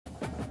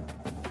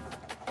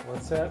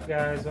What's up,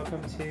 guys?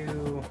 Welcome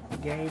to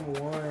game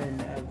one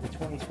of the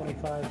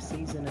 2025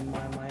 season in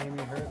my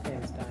Miami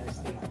Hurricanes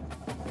Dynasty.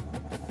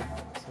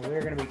 So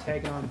we're going to be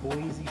taking on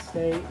Boise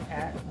State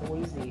at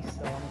Boise,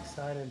 so I'm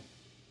excited.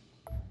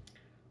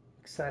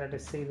 Excited to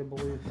see the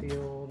blue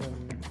field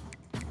and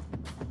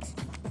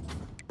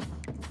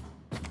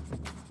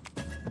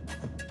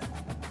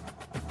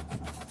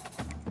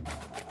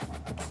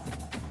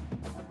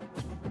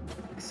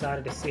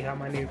excited to see how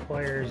my new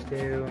players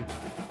do.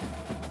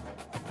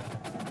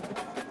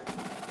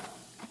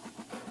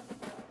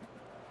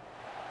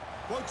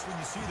 Folks, when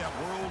you see that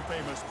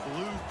world-famous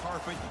blue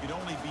carpet, you can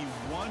only be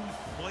one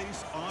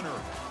place on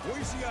earth.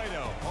 Boise,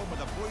 Idaho, home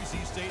of the Boise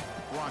State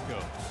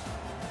Broncos.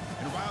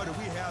 And wow, do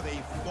we have a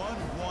fun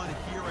one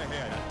here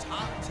ahead. A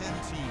top 10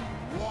 team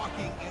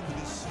walking into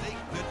this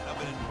snake pit of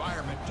an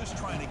environment, just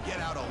trying to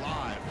get out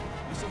alive.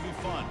 This will be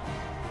fun,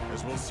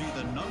 as we'll see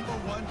the #1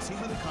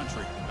 team in the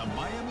country, the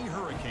Miami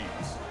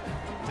Hurricanes,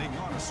 taking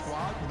on a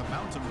squad from the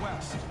Mountain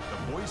West, the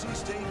Boise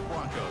State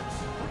Broncos.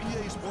 For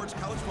EA Sports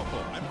College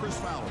Football, I'm Chris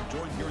Fowler,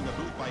 joined here in the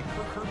booth by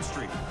Kirk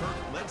Herbstreit. Kirk,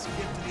 let's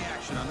get to the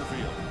action on the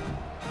field.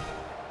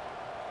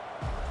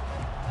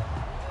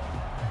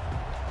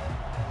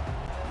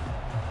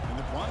 And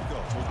the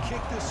Broncos will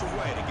kick this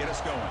away to get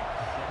us going.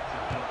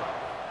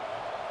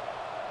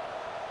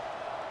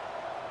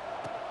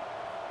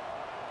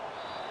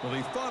 Well,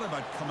 he thought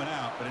about coming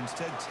out, but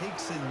instead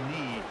takes a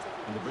knee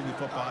and to bring the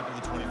football to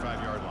the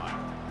 25-yard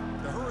line.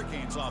 The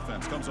Hurricanes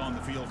offense comes on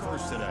the field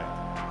first today.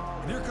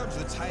 And here comes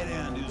the tight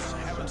end who's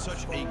having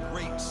such a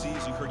great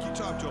season. Kirk, you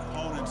talk to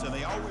opponents, and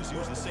they always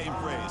use the same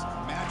phrase,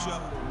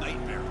 matchup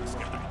nightmare, this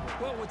guy.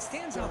 Well, what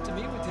stands out to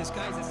me with this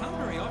guy is it's not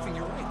very often,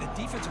 you're right,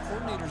 the defensive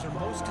coordinators are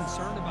most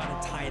concerned about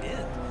a tight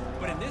end.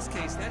 But in this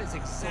case, that is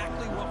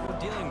exactly what we're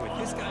dealing with.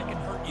 This guy can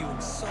hurt you in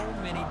so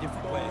many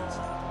different ways.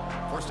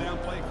 First down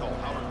play call.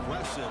 How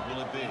aggressive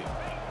will it be?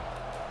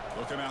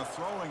 Looking out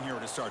throwing here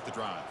to start the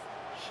drive.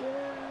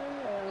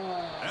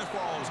 That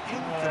ball is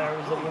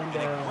incomplete.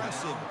 An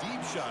aggressive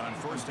deep shot on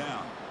first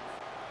down.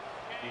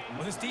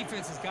 Well, this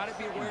defense has got to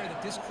be aware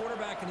that this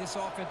quarterback and this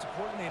offensive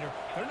coordinator,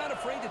 they're not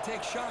afraid to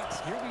take shots.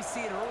 Here we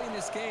see it early in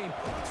this game.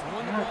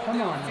 Throwing the ball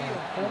downfield.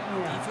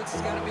 The defense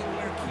has got to be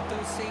aware. Keep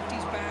those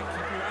safeties back.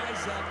 Keep your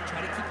eyes up.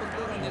 Try to keep a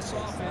lid on this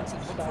offense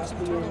and look for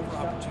some turnover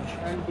opportunities.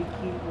 Trying to be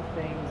cute with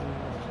things and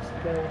just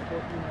go with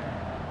it, you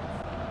know.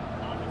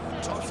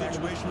 Tough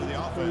situation for the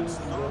offense.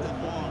 Third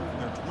and long from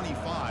their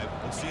 25.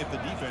 Let's see if the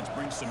defense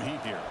brings some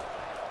heat here.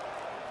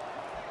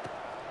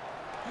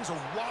 Here's a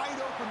wide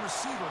open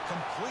receiver,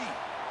 complete.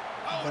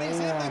 Oh, and he's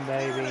in the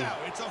clear now.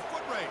 It's a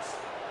foot race.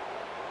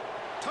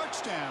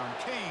 Touchdown,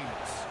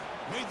 Canes.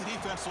 Made the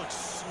defense look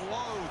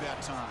slow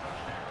that time.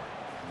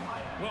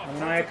 Well,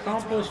 and I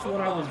accomplished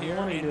what I was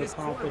wanting to accomplish. This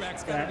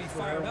quarterback's got to be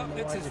fired up.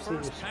 That's his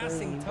first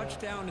passing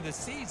touchdown of the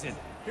season.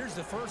 Here's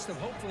the first of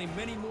hopefully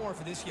many more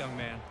for this young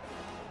man.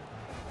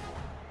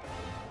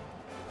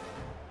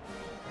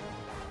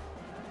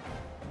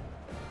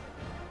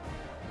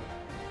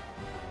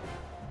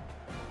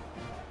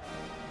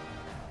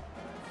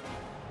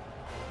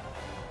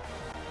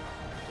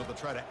 So they'll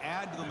try to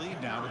add to the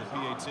lead now with the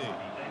PAT.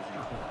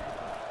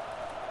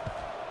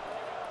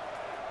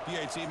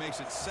 PAT makes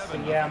it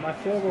 7. So yeah, my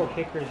field goal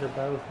kickers are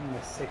both in the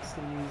 60s,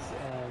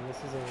 and this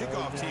is a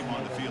kickoff team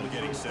on the field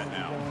getting set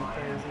now. Going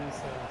crazy,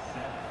 so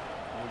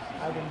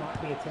I will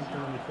not be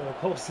attempting any field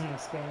goals in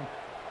this game.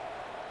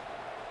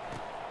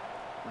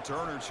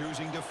 Returner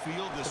choosing to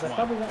field this one. I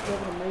probably won't be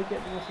able to make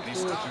it. He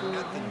stopped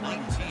at the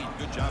 19.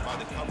 Good job by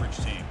the coverage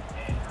team.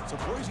 So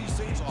Boise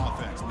State's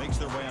offense makes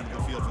their way onto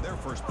the field for their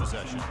first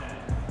possession.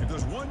 If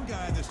there's one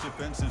guy on this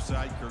defensive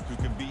side, Kirk, who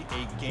can be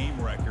a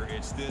game wrecker,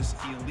 it's this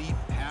elite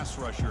pass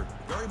rusher.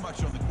 Very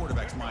much on the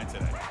quarterback's mind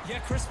today. Yeah,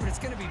 Chris, but it's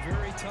going to be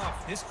very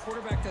tough. This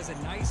quarterback does a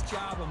nice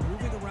job of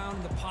moving around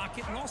in the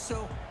pocket, and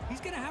also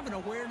he's going to have an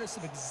awareness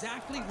of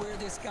exactly where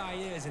this guy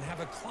is and have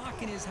a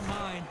clock in his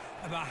mind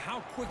about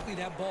how quickly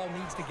that ball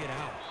needs to get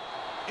out.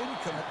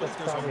 Incomplete.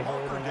 There's a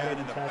marker down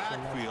in the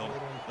backfield.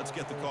 Let's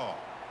get the call.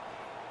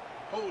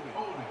 Holding.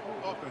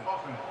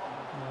 Offense.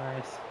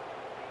 Nice.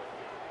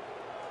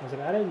 I was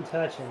like, I didn't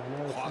touch him. I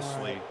know it's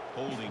Costly not.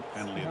 holding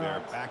penalty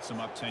there. Backs him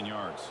up 10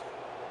 yards.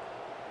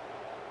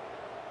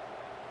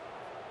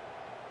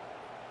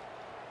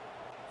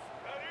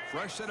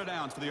 Fresh set of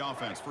downs for the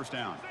offense. First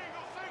down.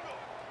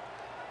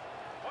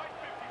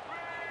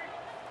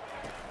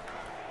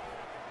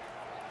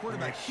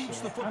 Quarterback keeps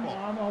the football.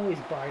 I'm always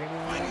biting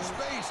on Finding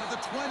space at the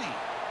 20.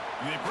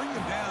 They bring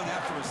him down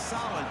after a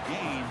solid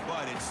gain,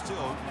 but it's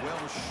still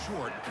well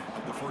short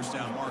of the first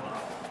down marker.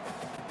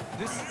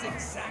 This is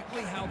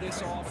exactly how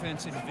this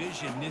offense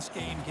envisioned this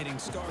game getting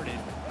started,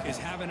 is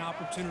having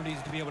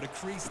opportunities to be able to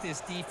crease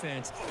this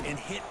defense and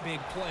hit big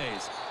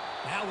plays.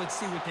 Now let's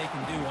see what they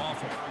can do off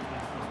it.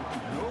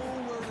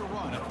 Nowhere to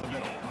run up the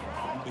middle.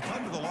 They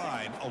come to the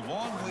line, a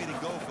long way to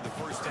go for the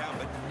first down,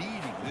 but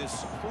needing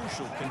this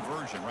crucial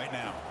conversion right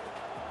now.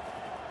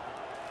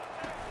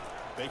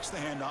 Fakes the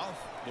handoff,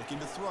 looking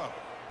to throw.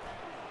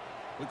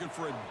 Looking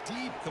for a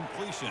deep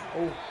completion.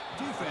 Oh.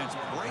 Defense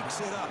breaks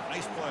it up.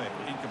 Nice play.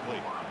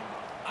 Incomplete.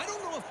 I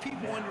don't know if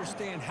people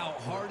understand how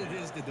hard it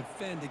is to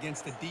defend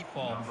against a deep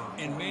ball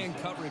and man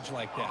coverage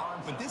like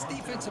that. But this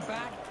defensive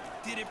back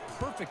did it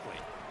perfectly.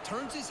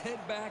 Turns his head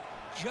back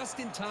just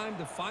in time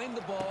to find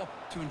the ball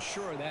to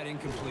ensure that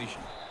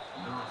incompletion.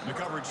 The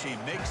coverage team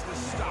makes the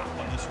stop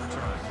on this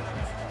return.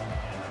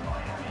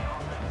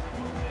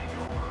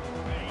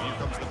 Here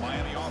comes the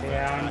Miami offense.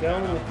 Yeah, I'm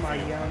going with my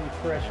young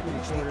freshman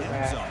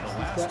quarterback. The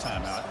last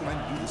time out, trying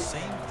to do the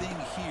same thing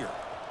here.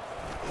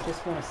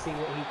 Just want to see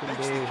what he can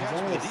do. He's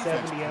only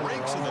 70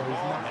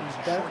 overall.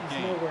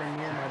 He's nowhere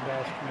near my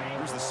best man.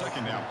 Here's the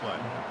second down play.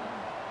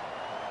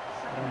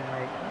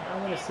 I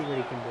want to see what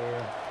he can do.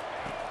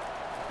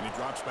 And he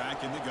drops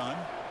back in the gun.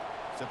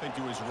 Stepping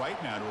to his right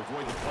now to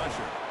avoid the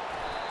pressure.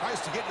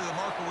 Tries to get to the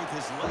marker with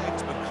his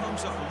legs, but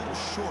comes up a little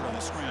short on the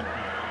scramble.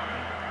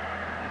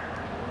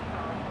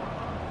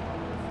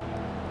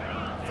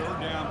 Third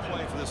down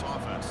play for this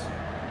offense.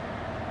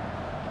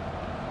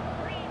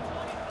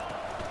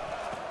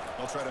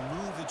 They'll try to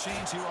move the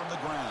chains here on the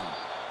ground.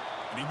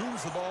 And he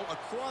moves the ball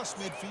across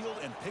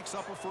midfield and picks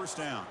up a first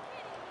down.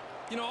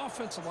 You know,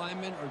 offensive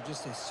linemen are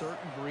just a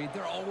certain breed.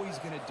 They're always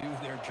going to do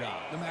their job,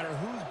 no matter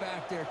who's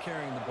back there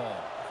carrying the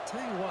ball. I'll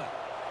tell you what,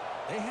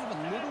 they have a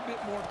little bit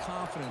more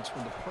confidence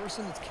when the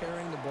person that's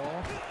carrying the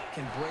ball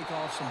can break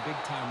off some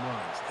big-time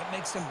runs. That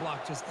makes them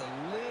block just a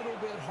little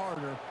bit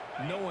harder,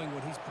 knowing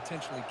what he's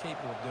potentially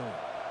capable of doing.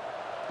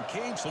 The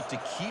Canes look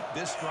to keep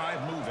this drive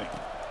moving.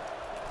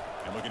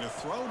 And looking to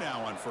throw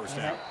now on first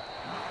down.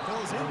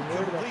 Throws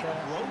incomplete,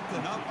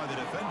 broken up by the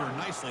defender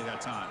nicely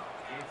that time.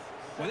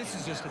 Well, this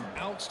is just an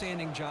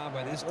outstanding job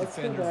by this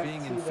defender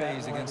being in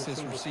phase against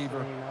this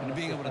receiver and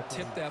being able to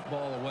tip that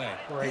ball away.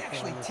 He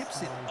actually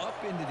tips it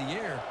up into the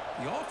air.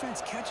 The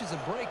offense catches a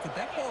break, but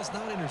that ball's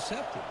not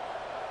intercepted.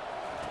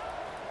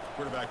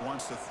 Quarterback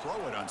wants to throw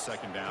it on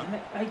second down.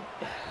 Incomplete.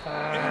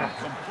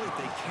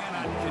 They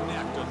cannot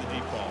connect on the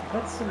deep ball.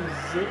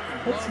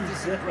 Love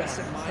this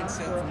aggressive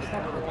mindset from the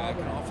quarterback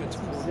and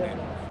offensive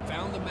coordinator.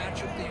 Found the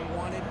matchup that you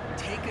wanted.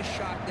 Take a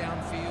shot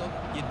downfield.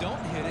 You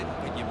don't hit it,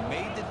 but you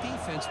made the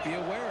defense be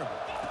aware of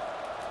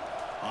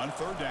it. On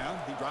third down,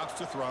 he drops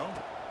to throw.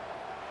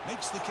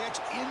 Makes the catch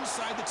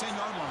inside the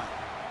 10-yard line.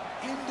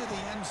 Into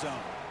the end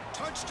zone.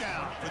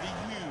 Touchdown for the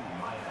U.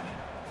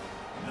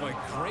 Boy,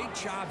 great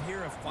job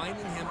here of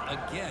finding him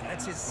again.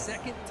 That's his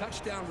second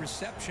touchdown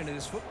reception in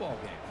this football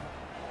game.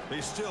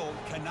 They still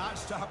cannot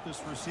stop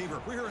this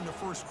receiver. We're here in the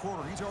first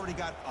quarter. He's already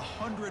got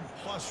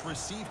 100-plus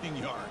receiving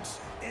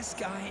yards. This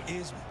guy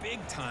is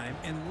big time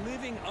and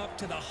living up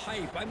to the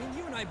hype. I mean,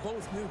 you and I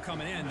both knew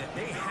coming in that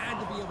they had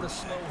to be able to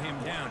slow him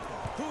down.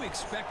 Who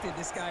expected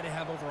this guy to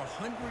have over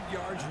 100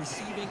 yards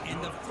receiving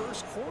in the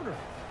first quarter?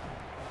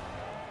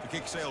 The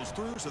kick sails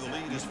through, so the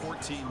lead is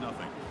 14-0.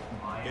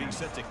 Getting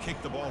set to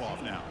kick the ball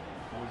off now.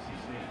 Boise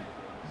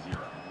State,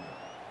 0.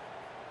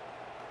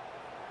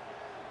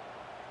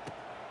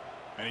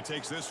 And he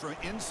takes this from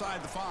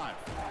inside the 5.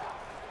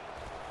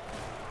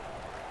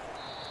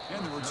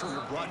 And the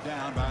returner brought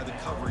down by the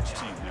coverage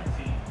team now.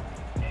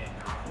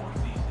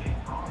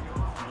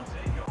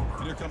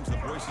 And here comes the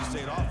Boise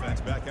State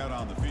offense back out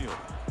on the field.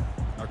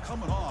 They're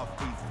coming off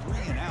a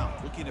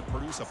 3-and-out, looking to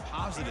produce a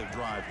positive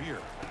drive here.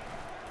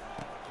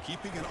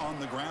 Keeping it on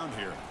the ground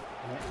here.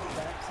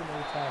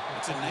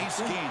 It's a nice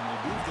game.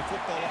 We'll move the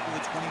football up to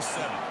the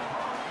 27.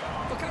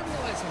 Look, I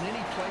realize on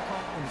any play call,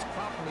 when it's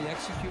properly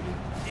executed,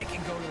 it can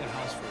go to the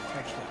house for a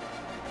touchdown.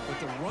 But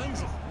the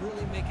runs that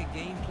really make a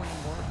game plan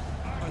work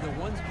are the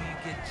ones where you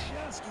get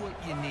just what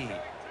you need.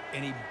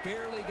 And he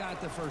barely got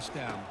the first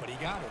down, but he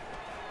got it.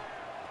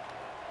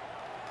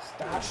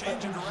 Stop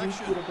change of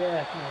direction.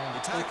 They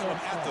tackle him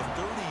at the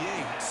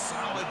 38.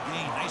 Solid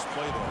gain. Nice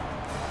play there.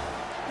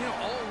 You know,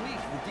 all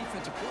week, the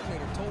defensive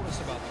coordinator told us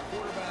about the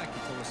quarterback. He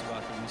told us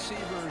about the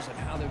receivers and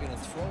how they're going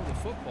to throw the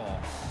football.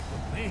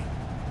 But, man,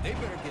 they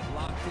better get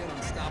locked in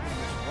on stopping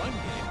this run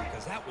game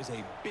because that was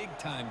a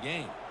big-time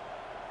game.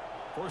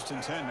 1st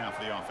and 10 now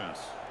for the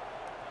offense.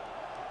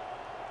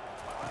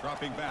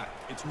 Dropping back.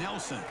 It's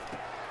Nelson.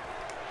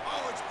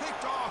 Oh, it's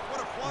picked off.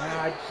 What a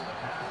play.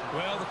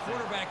 Well, the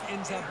quarterback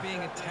ends up being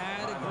a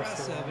tad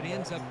aggressive, and he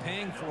ends up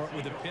paying for it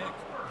with a pick.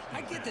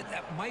 I get that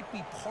that might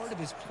be part of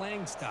his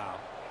playing style,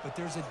 but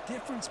there's a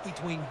difference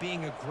between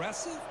being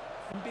aggressive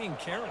and being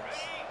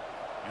careless.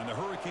 And the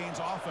Hurricanes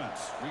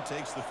offense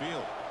retakes the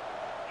field.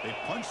 They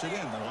punched it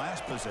in their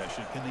last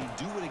possession. Can they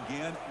do it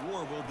again,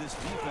 or will this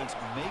defense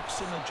make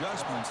some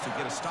adjustments to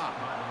get a stop?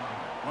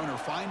 Runner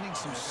finding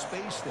some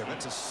space there.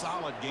 That's a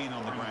solid gain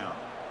on the ground.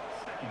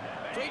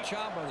 Great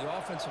job by the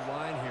offensive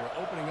line here,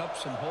 opening up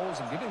some holes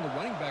and giving the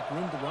running back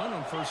room to run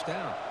on first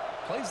down.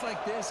 Plays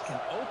like this can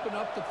open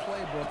up the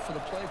playbook for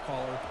the play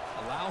caller,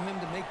 allow him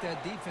to make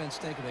that defense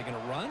think, are they going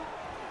to run?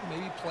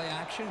 Maybe play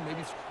action,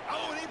 maybe...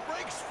 Oh, and he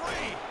breaks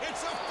free.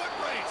 It's a foot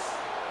race.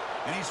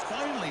 And he's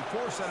finally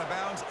forced out of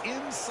bounds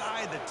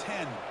inside the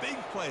 10. Big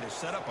play to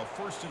set up a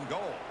 1st and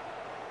goal.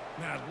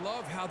 Now, I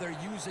love how they're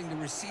using the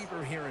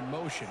receiver here in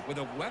motion. With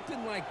a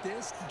weapon like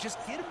this, just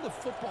get him the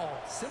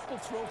football. Simple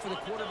throw for the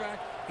quarterback.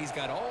 He's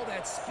got all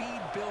that speed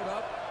built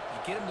up.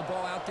 You get him the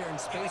ball out there in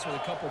space with a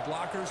couple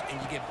blockers,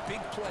 and you get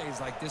big plays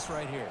like this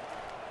right here.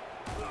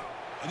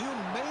 And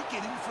he'll make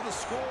it in for the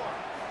score.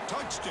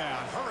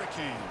 Touchdown,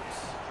 Hurricanes.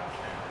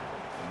 Touchdown,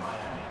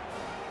 Miami.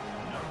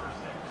 Number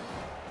 6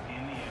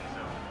 in the end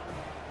zone.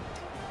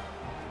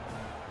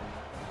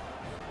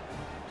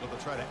 So they'll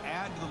try to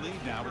add to the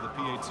lead now with a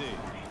PAT.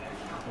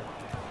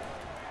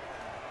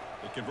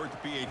 They convert the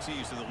PAT,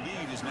 so the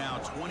lead is now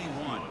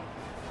 21.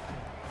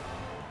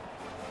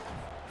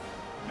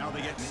 Now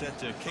they get set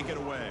to kick it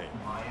away.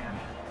 Miami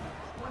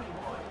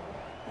 21.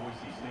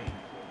 Boise State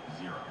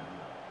 0.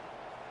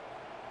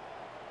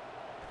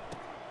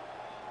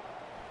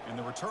 And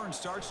the return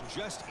starts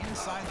just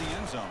inside the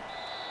end zone.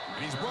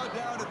 And he's brought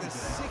down to the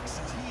 16.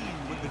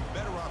 Would have been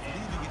better off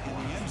leaving it in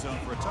the end zone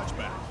for a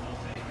touchback.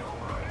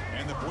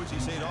 And the Boise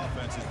State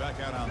offense is back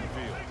out on the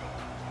field.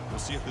 We'll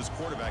see if this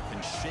quarterback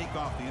can shake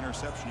off the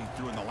interception he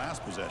threw in the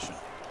last possession.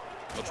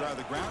 They'll try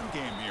the ground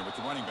game here with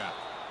the running back.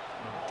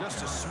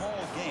 Just a small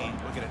gain.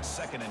 Looking at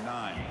 2nd and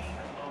 9.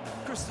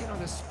 Chris, you know,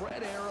 the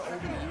spread era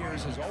over the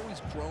years has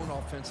always grown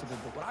offensively,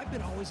 but what I've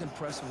been always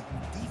impressed with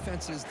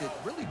defenses that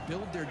really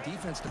build their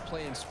defense to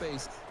play in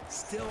space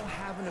still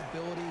have an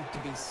ability to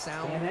be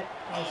sound.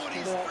 Oh, and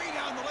he's free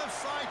down the left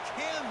side.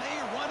 Can they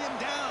run him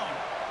down?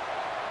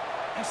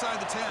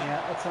 Inside the 10.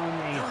 Yeah, that's on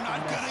me. They're not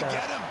going to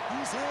get him.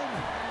 He's in.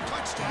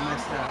 Touchdown,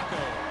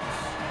 Broncos.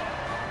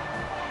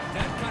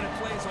 That kind of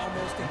play is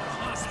almost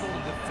impossible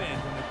to defend.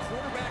 When the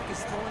quarterback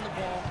is throwing the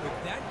ball with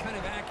that kind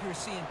of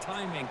accuracy and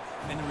timing,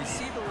 and the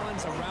receiver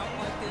runs a route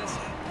like this,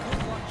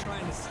 good luck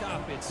trying to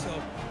stop it. So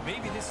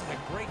maybe this is a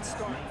great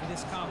start for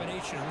this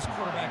combination of this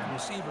quarterback and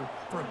receiver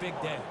for a big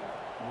day.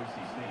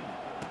 Boise State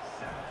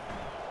 7.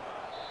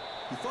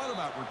 He thought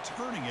about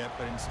returning it,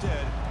 but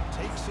instead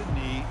takes a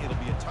knee. It'll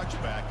be a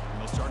touchback, and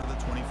they'll start at the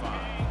 25.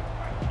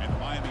 And the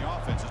Miami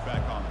offense is back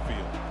on the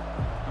field.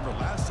 Remember,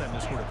 last time they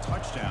scored a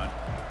touchdown.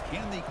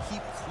 Can they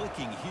keep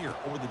clicking here,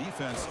 or the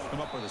defense come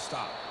up with a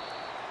stop?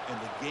 And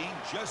the gain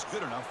just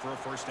good enough for a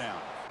first down.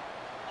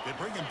 They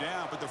bring him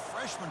down, but the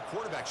freshman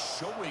quarterback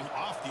showing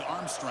off the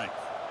arm strength.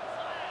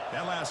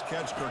 That last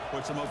catch, Kirk,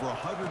 puts him over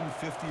 150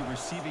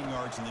 receiving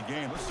yards in the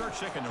game. Let's start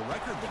checking the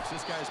record books.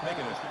 This guy's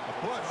making a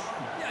push.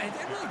 Yeah,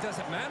 it really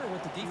doesn't matter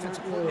what the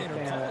defensive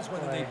coordinator calls,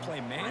 whether they play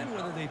man,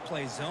 whether they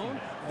play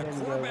zone. The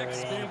quarterback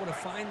has been able to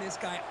find this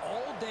guy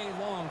all day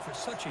long for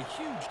such a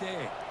huge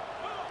day.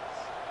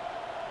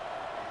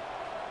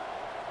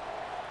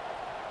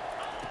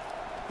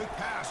 Quick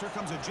pass. Here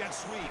comes a jet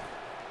sweep.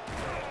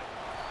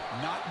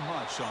 Not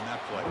much on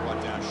that play.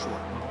 Brought down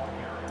short.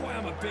 Boy,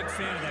 I'm a big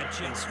fan of that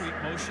jet sweep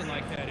motion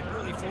like that. It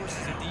really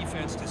forces a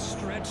defense to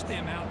stretch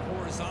them out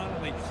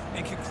horizontally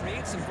and can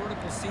create some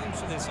vertical seams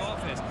for this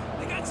offense.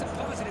 They got some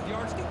positive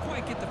yards. Didn't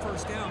quite get the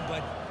first down,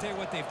 but I'll tell you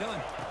what they've done.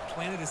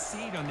 Planted a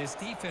seed on this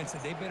defense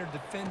that they better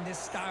defend this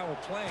style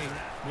of play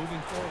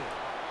moving forward.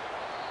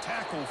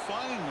 Tackle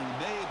finally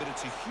made, but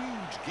it's a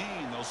huge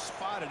gain. They'll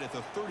spot it at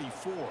the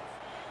 34.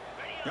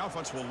 The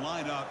offense will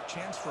line up.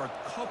 Chance for a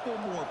couple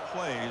more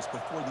plays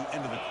before the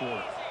end of the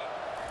quarter.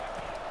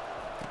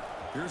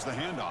 Here's the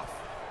handoff.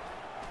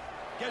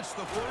 Gets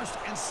the first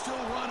and still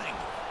running.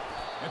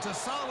 It's a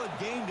solid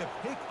game to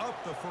pick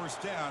up the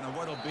first down on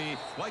what'll be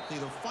likely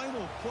the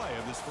final play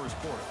of this first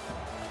quarter.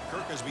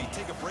 Kirk, as we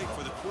take a break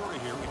for the quarter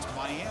here, it's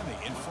Miami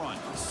in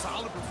front.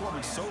 Solid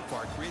performance so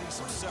far, creating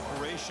some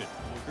separation.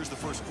 Here's the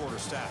first quarter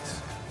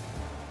stats.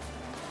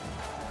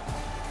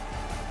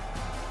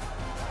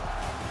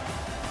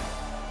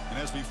 And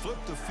as we flip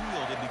the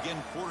field and begin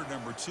quarter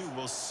number 2,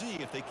 we'll see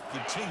if they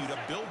can continue to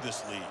build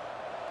this lead.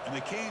 And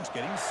the Canes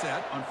getting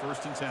set on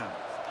 1st and 10.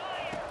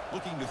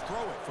 Looking to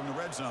throw it from the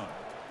red zone.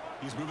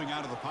 He's moving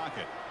out of the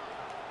pocket.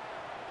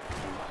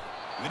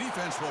 The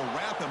defense will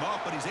wrap him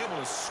up, but he's able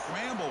to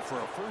scramble for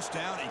a first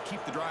down and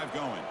keep the drive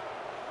going.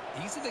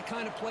 These are the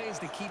kind of plays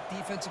that keep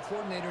defensive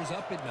coordinators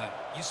up at night.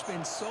 You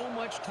spend so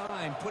much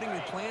time putting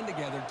your plan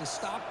together to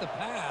stop the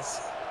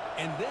pass,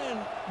 and then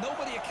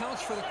nobody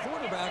accounts for the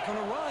quarterback on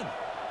a run.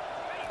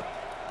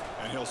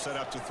 And he'll set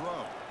up to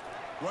throw.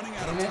 Running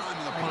out of time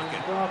in the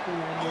pocket.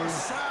 Oh,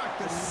 sack.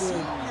 The senior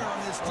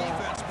on this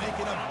defense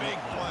making a big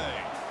play.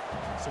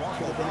 So off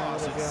the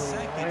loss, it's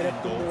 2nd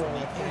and goal from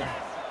the 8.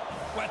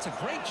 Well, it's a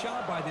great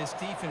job by this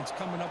defense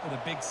coming up with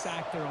a big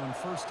sack there on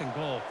 1st and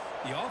goal.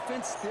 The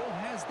offense still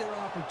has their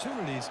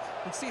opportunities.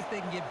 Let's see if they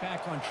can get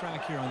back on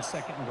track here on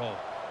 2nd and goal.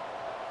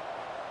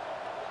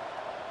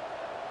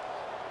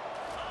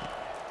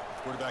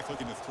 Quarterback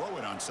looking to throw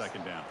it on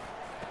 2nd down.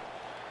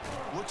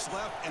 Looks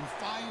left and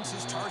finds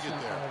his target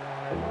there.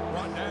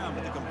 Brought down,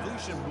 but the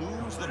completion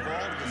moves the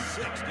ball to the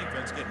 6.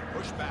 Defense getting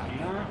pushed back.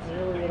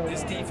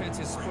 This defense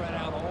is spread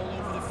out all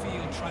over the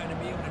field, trying to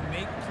be able to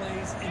make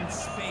plays in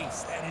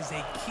space. That is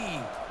a key.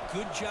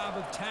 Good job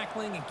of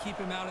tackling and keep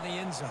him out of the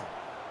end zone.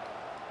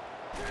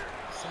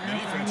 The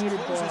defense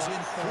closes in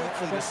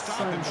quickly to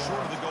stop him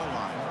short of the goal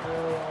line.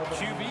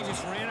 QB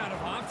just ran out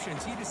of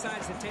options. He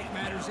decides to take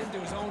matters into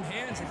his own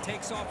hands and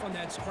takes off on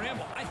that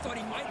scramble. I thought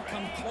he might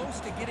come close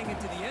to getting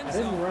into the end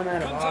zone. I didn't run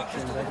out of Comes up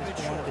options. I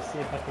just wanted to see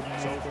if I could make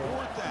So it.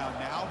 4th down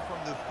now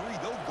from the 3.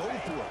 They'll go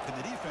for it. Can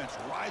the defense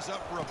rise up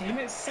for a Damn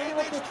it, son of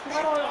a bitch.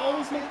 Why do I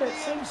always make that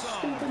same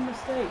stupid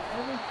mistake?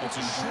 It's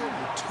a short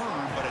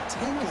return, but a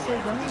takeaway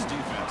for this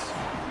defense.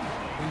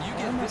 When you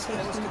get this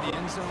close to the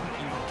end zone,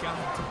 you've got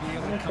to be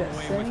able to come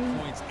away with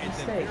points, at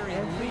the very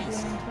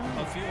least,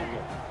 a field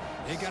goal.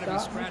 They got to be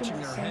scratching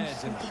their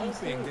heads and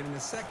hoping that in the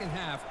second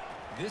half,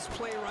 this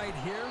play right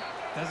here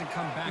doesn't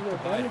come back to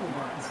bite them.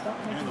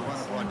 And the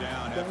runner brought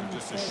down after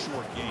just a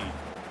short gain.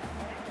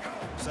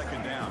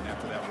 2nd down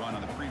after that run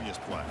on the previous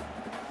play.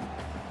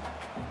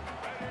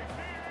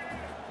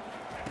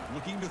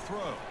 Looking to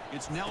throw.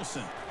 It's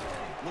Nelson.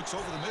 Looks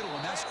over the middle,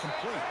 and that's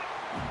complete.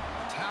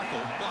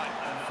 Tackle, but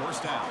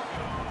 1st down.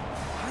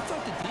 I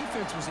thought the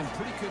defense was in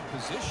pretty good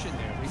position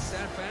there. They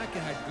sat back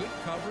and had good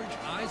coverage,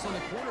 eyes on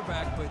the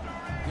quarterback, but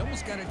you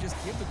almost got to just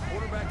give the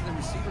quarterback and the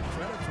receiver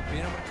credit for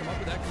being able to come up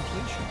with that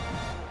completion.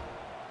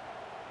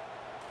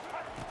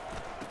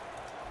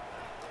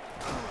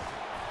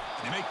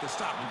 They make the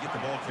stop and get the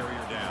ball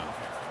carrier down.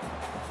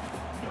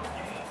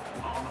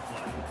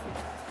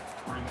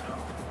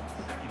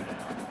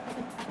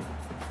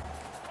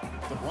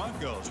 The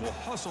Broncos will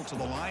hustle to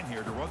the line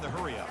here to run the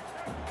hurry up.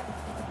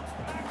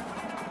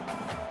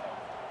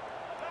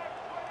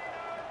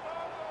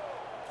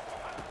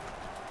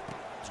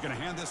 He's going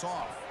to hand this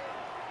off.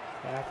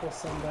 Tackle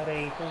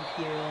somebody, thank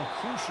you.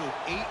 Crucial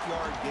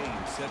 8-yard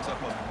gain sets up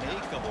a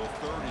makeable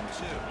 3rd and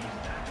 2.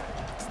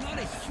 It's not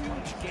a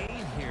huge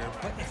gain here,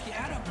 but if you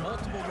add up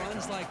multiple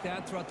runs like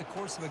that throughout the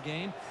course of a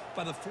game,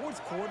 by the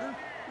 4th quarter,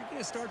 you're going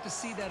to start to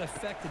see that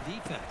affect the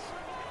defense.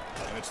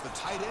 And it's the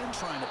tight end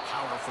trying to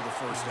power for the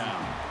 1st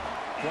down.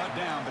 Brought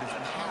down, but it's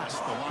past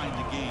the line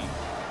to gain.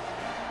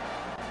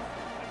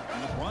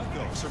 And the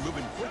Broncos are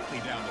moving quickly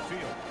down the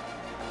field.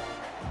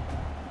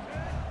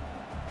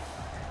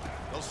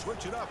 They'll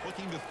switch it up,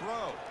 looking to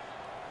throw.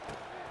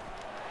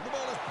 The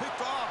ball is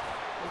picked off.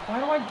 Why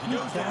do I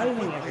keep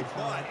diving every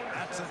time?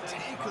 That's a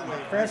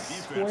takeaway.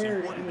 Press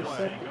square to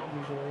intercept it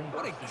usually.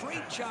 What a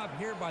great job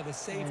here by the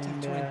safety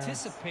to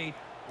anticipate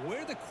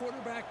where the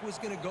quarterback was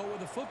going to go with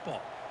the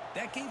football.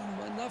 That gave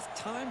him enough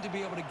time to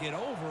be able to get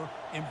over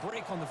and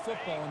break on the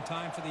football in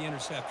time for the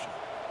interception.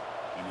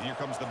 And here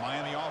comes the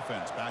Miami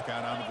offense back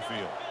out onto the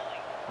field.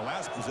 The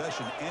last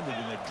possession ended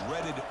in a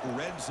dreaded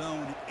red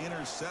zone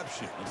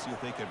interception. Let's see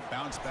if they can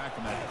bounce back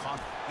from that.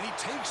 And he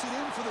takes it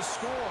in for the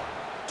score.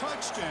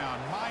 Touchdown,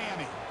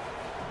 Miami.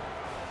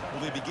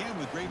 Well, they began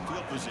with great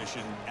field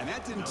position, and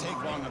that didn't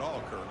take long at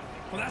all, Kirk.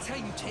 Well, that's how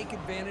you take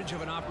advantage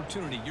of an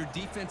opportunity. Your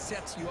defense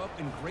sets you up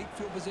in great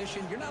field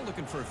position. You're not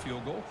looking for a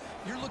field goal.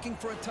 You're looking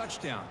for a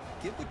touchdown.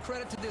 Give the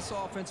credit to this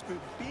offense for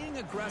being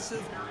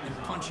aggressive and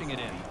punching it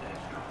in.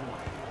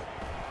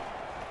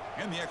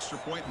 And the extra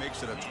point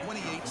makes it a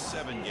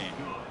 28-7 game.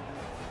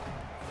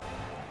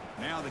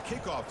 Now the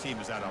kickoff team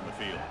is out on the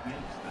field.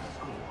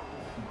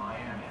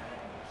 Miami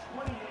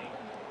 28,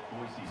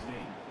 Boise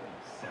State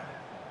 7.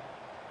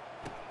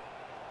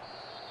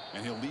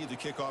 And he'll lead the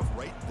kickoff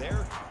right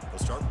there. He'll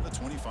start from the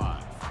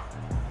 25.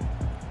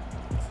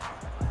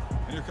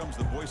 And here comes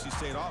the Boise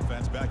State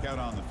offense back out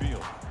on the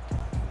field.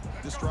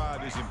 This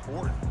drive is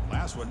important.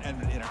 Last one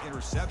ended in an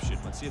interception.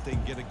 Let's see if they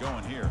can get it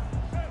going here.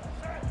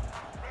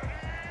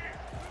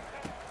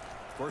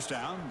 1st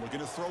down, looking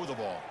to throw the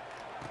ball.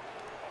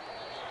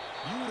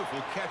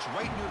 Beautiful catch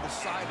right near the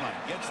sideline.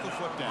 Gets the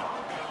foot down.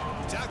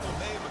 Tackle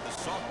made, but the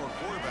sophomore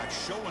quarterback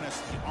showing us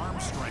the arm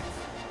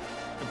strength.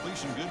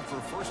 Completion good for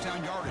 1st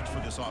down yardage for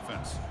this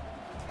offense.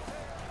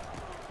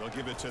 They'll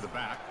give it to the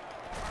back.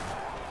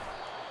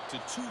 It's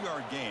a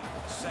 2-yard gain.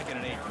 2nd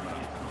and 8.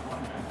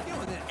 You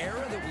know, in the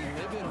era that we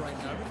live in right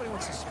now, everybody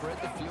wants to spread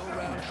the field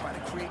around, try to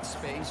create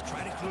space,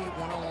 try to create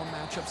one-on-one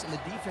matchups, and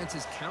the defense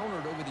is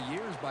countered over the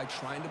years by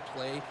trying to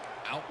play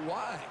out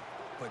wide.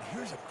 But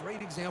here's a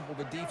great example.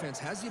 The defense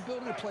has the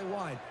ability to play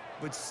wide,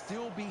 but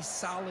still be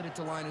solid at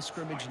the line of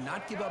scrimmage,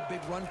 not give up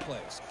big run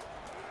plays.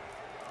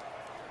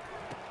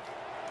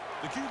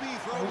 The QB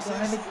throws.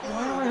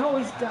 Why do I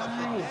always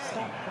die?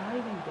 Stop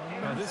diving,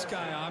 Dan. Now, this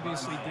guy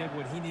obviously did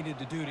what he needed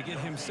to do to get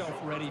himself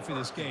ready for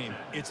this game.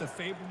 It's a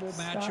favorable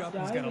matchup.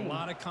 He's got a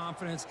lot of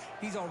confidence.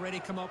 He's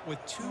already come up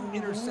with 2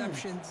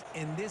 interceptions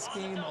in this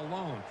game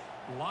alone.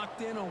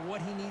 Locked in on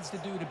what he needs to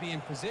do to be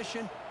in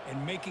position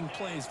and making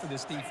plays for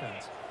this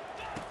defense.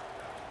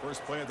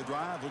 First play of the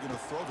drive, looking to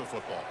throw the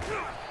football.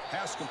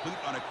 Pass complete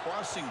on a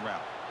crossing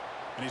route.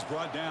 And he's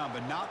brought down,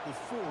 but not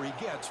before he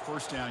gets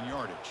 1st down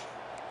yardage.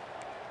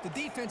 The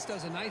defense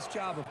does a nice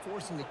job of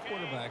forcing the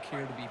quarterback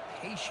here to be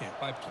patient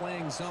by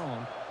playing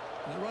zone.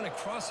 And they run a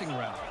crossing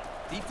route.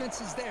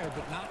 Defense is there,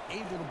 but not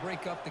able to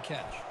break up the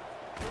catch.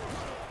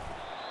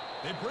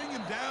 They bring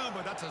him down,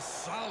 but that's a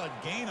solid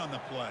gain on the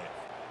play.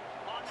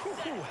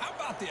 How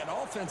about that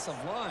offensive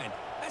line?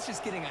 That's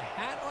just getting a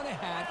hat on a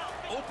hat,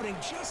 opening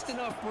just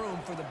enough room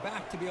for the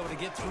back to be able to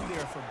get through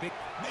there for big.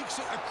 Makes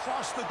it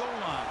across the goal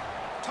line.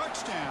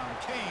 Touchdown,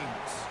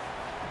 Canes.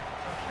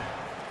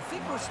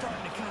 think we're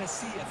starting to kind of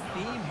see a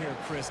theme here,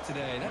 Chris,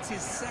 today. That's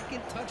his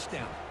second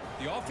touchdown.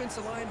 The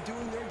offensive line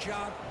doing their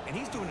job, and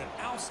he's doing an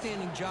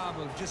outstanding job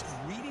of just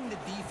reading the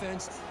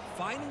defense,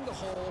 finding the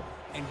hole,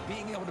 and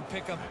being able to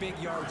pick up big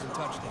yards and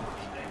touchdowns.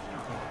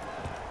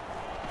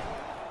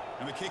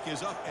 And the kick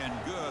is up and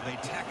good. They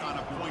tack on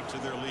a point to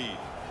their lead.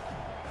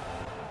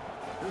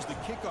 Here's the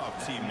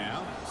kickoff team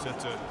now, set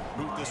to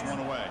move this one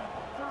away.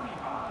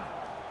 35,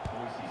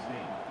 Boise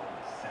State,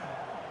 7.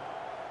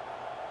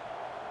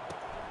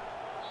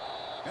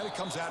 And it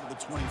comes out of the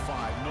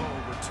 25. No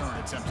return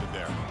attempted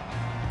there.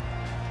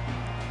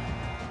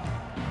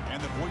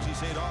 And the Boise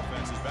State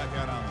offense is back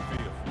out on the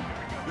field.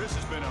 This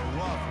has been a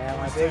rough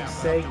my first big half.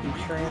 safety Have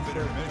to transfer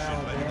regroup at from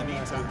intermission, but in the Alabama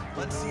meantime,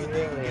 let's see if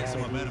they can get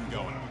some momentum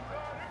going.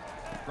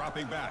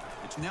 Dropping back,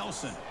 it's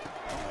Nelson.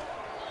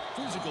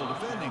 Physical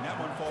defending, that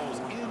one falls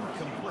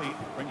incomplete,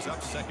 brings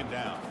up second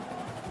down.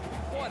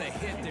 What a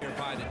hit there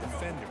by the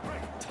defender.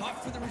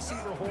 Tough for the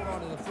receiver to hold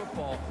on to the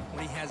football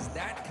when he has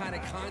that kind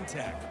of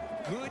contact.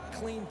 Good,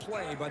 clean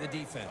play by the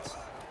defense.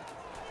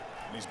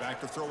 And he's back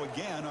to throw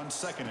again on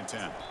second and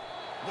 10.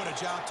 What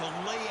a job to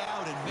lay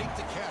out and make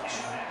the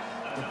catch.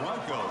 The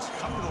Broncos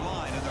come to the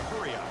line in the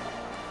hurry up.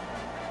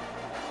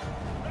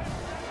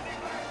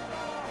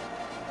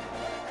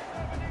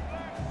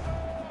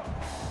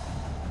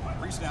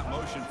 Pre-snap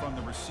motion from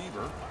the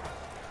receiver.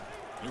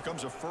 Here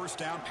comes a first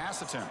down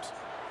pass attempt.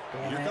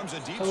 Here comes a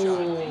deep shot.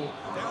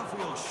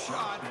 Downfield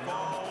shot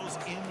falls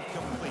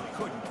incomplete.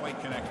 Couldn't quite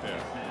connect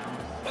there.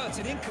 Well, it's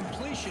an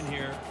incompletion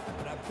here,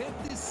 but I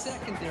bet this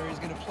secondary is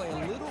going to play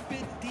a little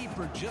bit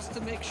deeper just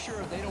to make sure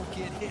they don't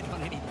get hit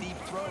on any deep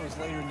throws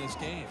later in this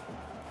game.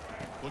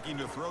 Looking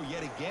to throw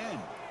yet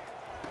again.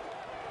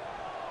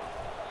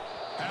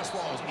 Pass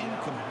ball is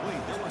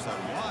incomplete. There was a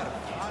lot of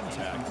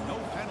contact. No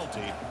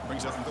penalty.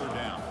 Brings up third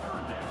down.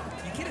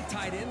 You get a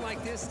tight end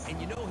like this,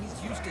 and you know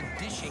he's used to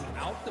dishing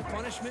out the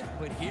punishment,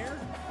 but here,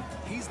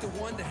 he's the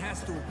one that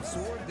has to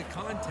absorb the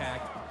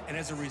contact, and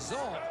as a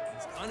result,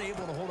 he's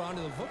unable to hold on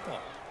to the football.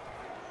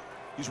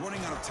 He's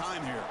running out of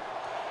time here.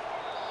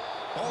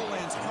 Ball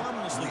lands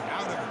harmlessly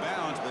out of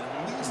bounds, but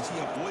at least he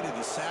avoided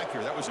the sack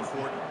here. That was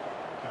important.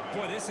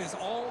 Boy, this is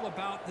all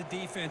about the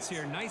defense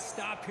here. Nice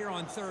stop here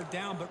on third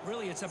down, but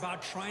really it's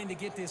about trying to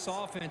get this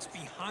offense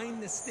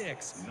behind the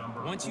sticks.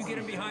 Once you get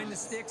them behind the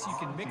sticks, you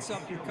can mix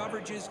up your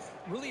coverages,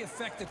 really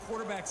affect the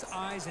quarterback's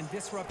eyes and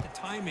disrupt the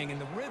timing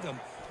and the rhythm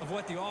of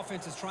what the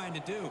offense is trying to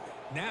do.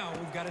 Now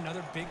we've got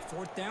another big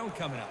fourth down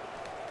coming up.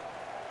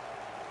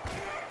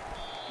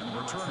 And the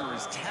returner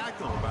is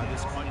tackled by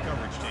this punt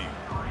coverage team.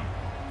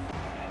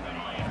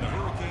 And the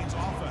Hurricanes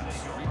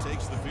offense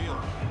retakes the field.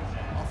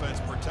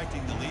 Offense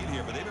protecting the lead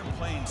here, but they've been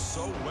playing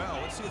so well.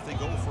 Let's see if they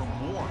go for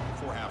more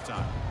before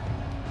halftime.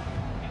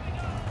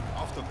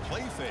 Off the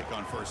play fake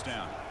on first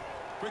down.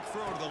 Quick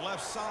throw to the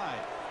left side.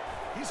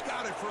 He's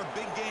got it for a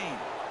big gain.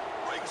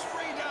 Breaks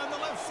free down the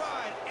left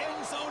side.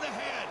 End zone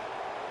ahead.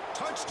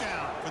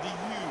 Touchdown for the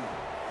U.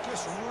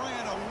 Just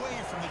ran away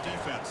from the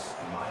defense.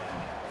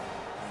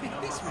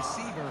 This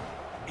receiver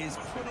is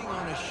putting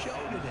on a show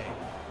today.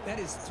 That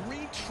is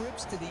 3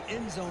 trips to the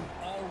end zone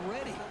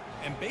already.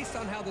 And based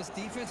on how this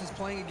defense is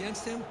playing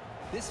against him,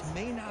 this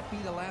may not be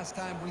the last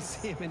time we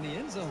see him in the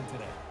end zone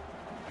today.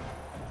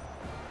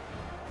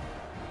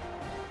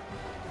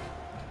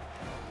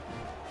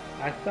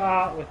 I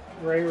thought with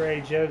Ray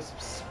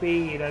Joseph's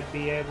speed, I'd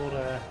be able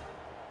to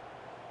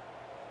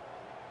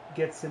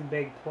get some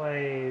big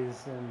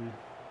plays and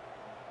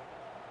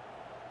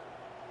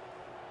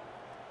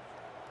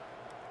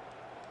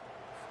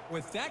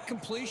with that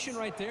completion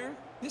right there,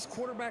 this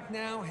quarterback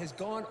now has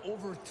gone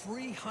over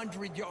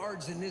 300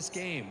 yards in this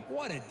game.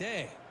 What a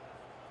day.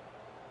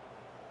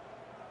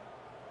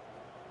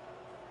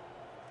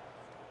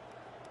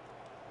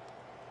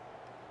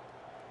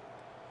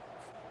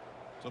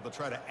 So they'll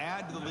try to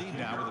add to the lead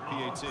now with a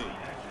PAT.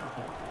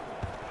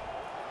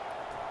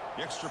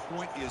 The extra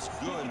point is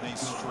good, and they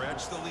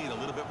stretch the lead a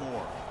little bit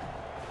more.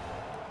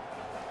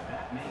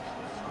 That makes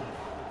the score.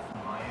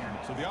 Miami.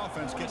 So the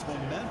offense gets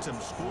momentum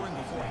scoring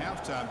before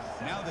halftime.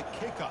 Now the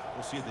kickoff.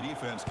 We'll see if the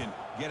defense can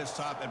get a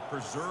stop and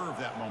preserve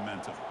that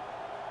momentum.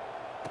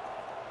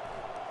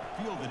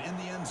 Fielded in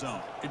the end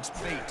zone. It's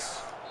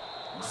Bates.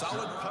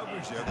 Solid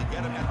coverage there. They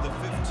get him at the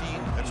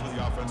 15. That's where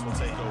the offense will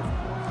take over.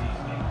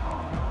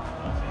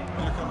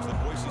 Here comes the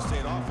Boise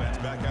State offense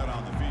back out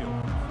on the field.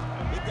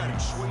 They've got a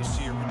choice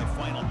here in the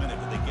final minute.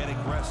 Do they get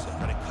aggressive,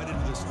 try to cut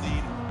into this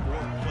lead, or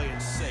play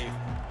it safe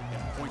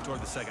and point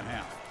toward the second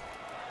half?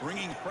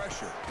 Bringing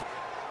pressure.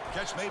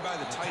 Catch made by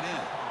the tight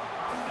end.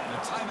 And a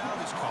timeout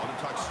is called to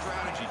talk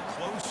strategy.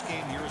 Close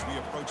game here as we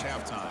approach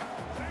halftime.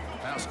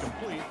 Pass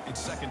complete. It's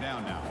second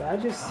down now. Did I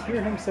just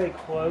hear him say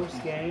close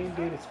game?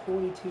 Dude, it's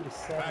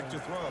 42-7. Back to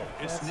throw.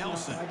 It's That's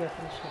Nelson. not my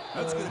definition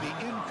of That's going to close.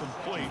 be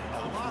incomplete.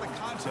 A lot of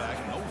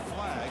contact. No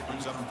flag.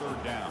 Brings up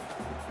third down.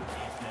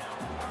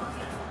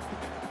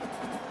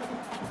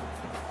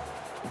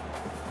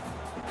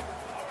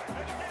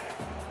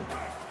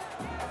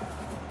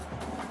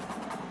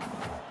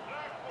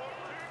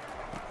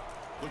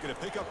 Looking to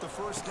pick up the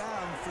first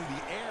down through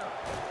the air.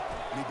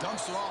 And he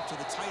dumps it off to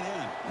the tight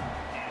end.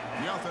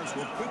 The offense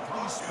will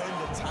quickly spend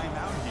a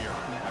timeout here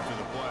after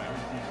the play.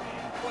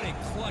 What a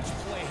clutch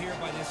play here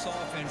by this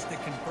offense to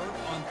convert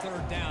on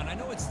third down. I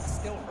know it's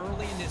still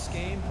early in this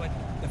game, but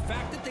the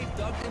fact that they've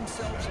dug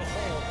themselves a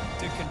hole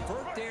to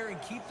convert there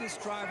and keep this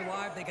drive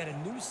alive, they got a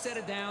new set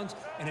of downs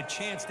and a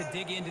chance to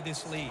dig into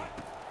this lead.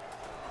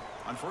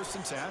 On 1st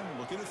and 10,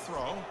 looking to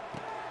throw.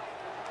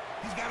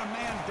 He's got a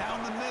man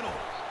down the middle.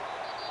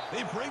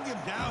 They bring him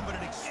down, but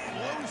an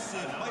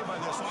explosive play by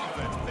this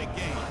offense. Big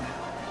gain.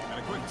 And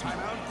a quick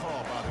timeout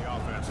call by the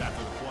offense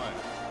after the play.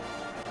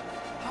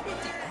 How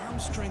about the arm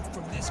strength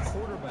from this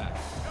quarterback?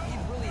 He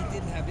really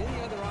didn't have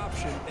any other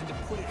option than to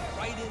put it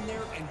right in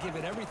there and give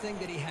it everything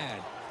that he had.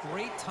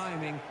 Great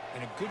timing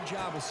and a good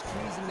job of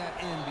squeezing that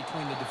in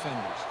between the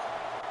defenders.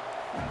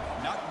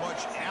 Not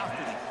much after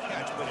the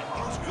catch, but it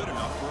is good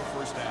enough for a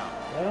first down.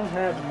 They don't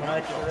have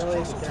much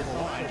really, but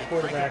their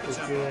quarterback is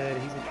good.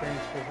 He's a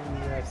transfer from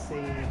the USC.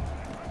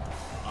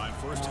 On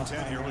 1st and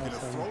 10 here, looking to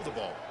throw the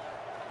ball.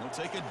 He'll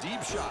take a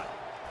deep shot.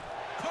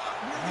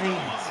 Caught near the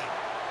line.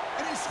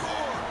 And he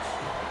scores.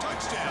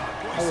 Touchdown.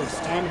 I was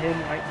on him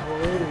like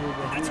blue,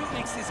 but That's what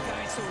makes this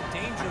guy so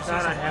dangerous.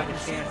 I thought As I'd have a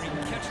receiver. chance He in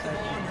can the catch the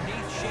ball second.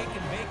 underneath, shake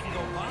and bake and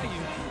go by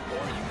you,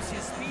 or use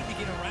his speed to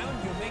get around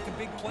you and make a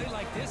big play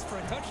like this for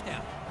a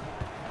touchdown.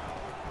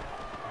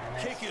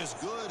 Kick is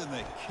good, and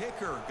the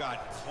kicker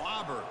got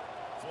clobbered.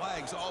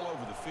 Flags all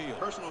over the field.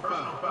 Personal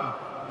foul.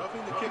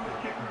 Roughing the kicker.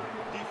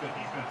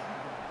 Defense.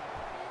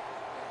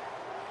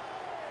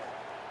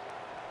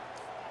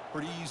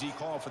 Pretty easy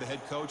call for the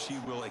head coach. He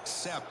will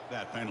accept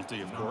that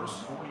penalty, of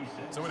course.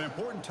 So an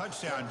important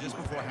touchdown just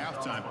before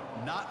halftime.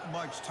 Not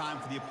much time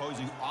for the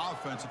opposing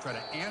offense to try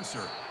to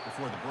answer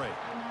before the break.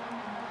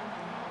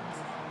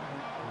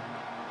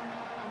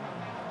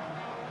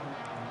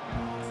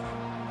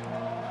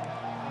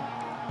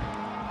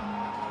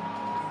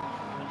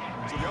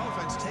 So the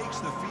offense takes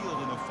the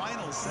field in the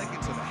final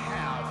seconds of the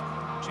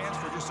half. Chance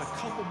for just a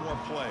couple more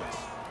plays.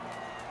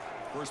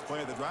 First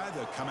play of the drive,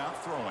 they'll come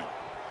out throwing.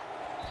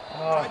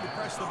 Tried to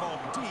press the ball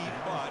deep,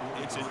 but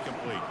it's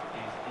incomplete.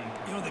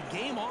 You know, the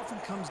game often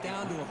comes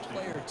down to a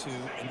play or two,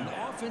 and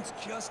the offense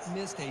just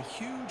missed a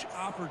huge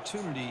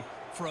opportunity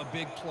for a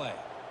big play.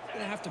 They're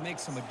going to have to make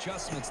some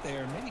adjustments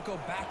there, maybe go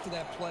back to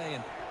that play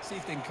and see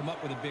if they can come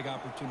up with a big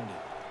opportunity.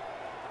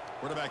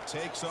 Quarterback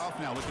takes off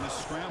now, looking to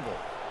scramble.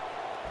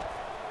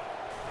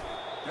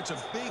 That's a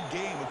big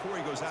gain before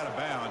he goes out of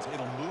bounds.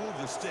 It'll move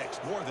the sticks,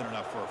 more than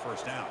enough for a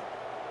first down.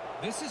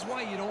 This is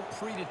why you don't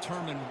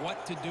predetermine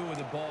what to do with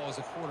the ball as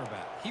a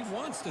quarterback. He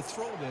wants to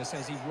throw this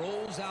as he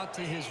rolls out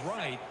to his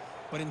right,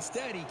 but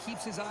instead he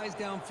keeps his eyes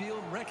downfield,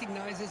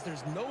 recognizes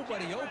there's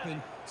nobody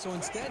open, so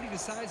instead he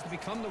decides to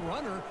become the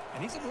runner,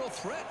 and he's a real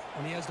threat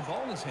when he has the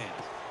ball in his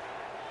hands.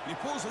 He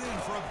pulls it in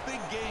for a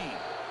big gain.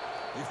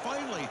 They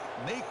finally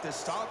make the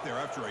stop there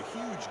after a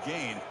huge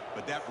gain,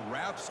 but that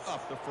wraps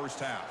up the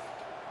first half.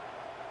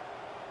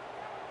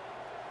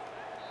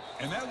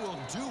 And that will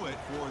do it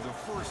for the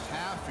first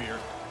half here.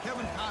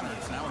 Kevin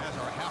Connors now has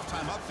our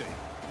halftime update.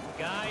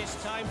 Guys,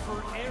 time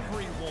for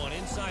everyone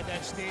inside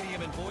that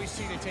stadium in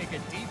Boise to take a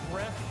deep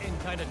breath and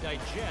kind of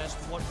digest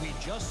what we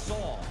just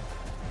saw.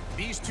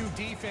 These two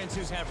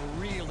defenses have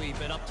really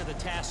been up to the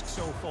task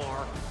so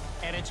far,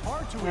 and it's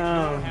hard to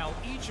ignore how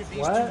each of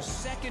these two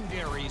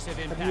secondaries have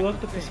impacted. Have you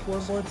looked at the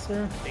scoreboard,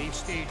 sir? They've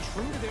stayed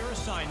true to their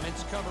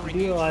assignments, covering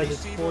You each realize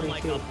it's receiver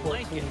like a 42-14,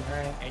 blanket.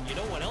 right? And you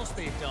know what else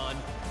they've done?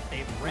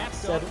 They've wrapped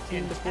up 17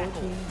 and to 14.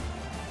 tackled.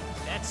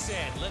 That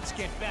said, let's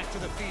get back to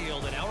the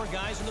field and our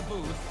guys in the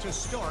booth to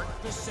start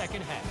the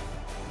second half.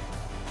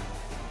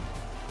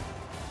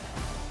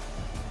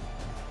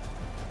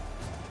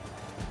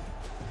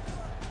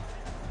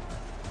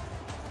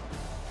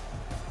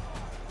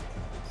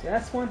 So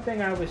that's one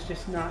thing I was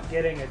just not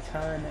getting a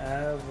ton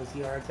of was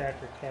yards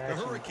after catch.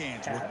 The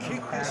Hurricanes will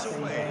kick this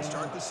away to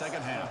start the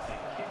second half.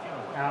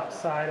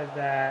 Outside of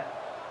that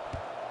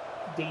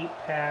deep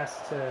pass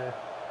to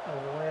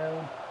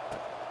Arroyo.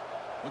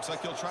 Looks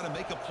like he'll try to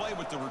make a play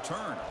with the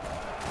return.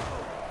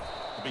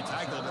 He'll be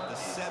tackled at the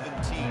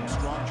 17.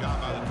 Strong job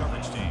by the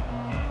coverage team.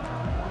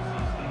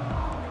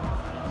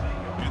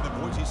 And the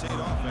Boise State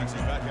offense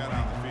is back out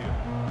on the field.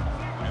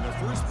 And their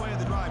first play of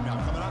the drive now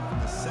coming up from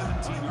the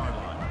 17-yard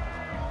line.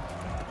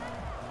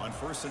 On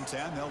 1st and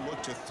 10, they'll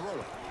look to throw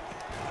it.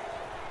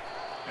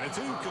 And it's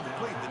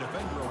incomplete. The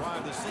defender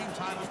arrived the same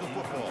time as the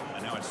football.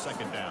 And now it's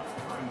second down.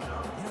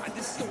 You know,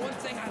 this is the one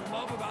thing I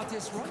love about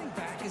this running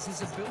back is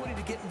his ability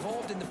to get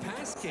involved in the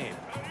pass game.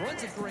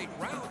 Runs a great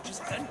route,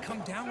 just doesn't come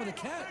down with a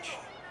catch.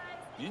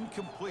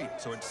 Incomplete,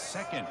 so it's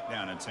second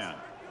down and 10.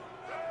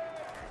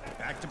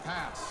 Back to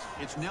pass.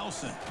 It's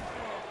Nelson.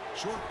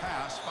 Short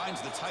pass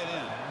finds the tight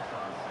end.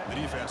 The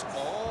defense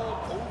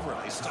all over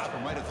it. They stop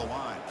him right at the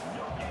line.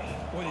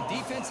 Well, the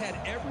defense had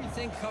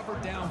everything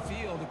covered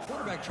downfield. The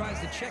quarterback tries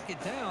to check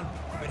it down,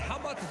 but how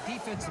about the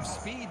defensive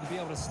speed to be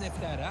able to sniff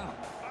that out?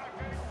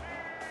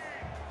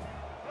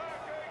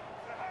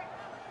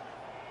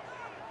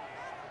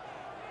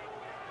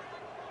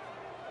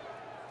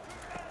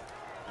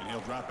 And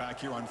he'll drop back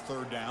here on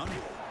third down.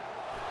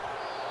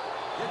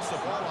 Gets the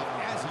ball up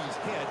as he's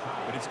hit,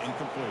 but it's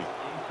incomplete.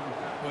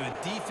 Well,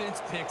 the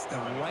defense picks the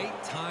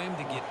right time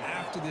to get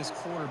after this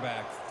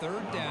quarterback.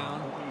 Third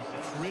down,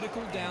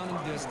 critical down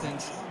and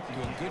distance.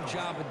 Do a good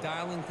job of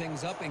dialing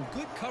things up and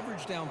good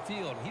coverage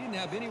downfield. He didn't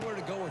have anywhere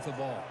to go with the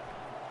ball.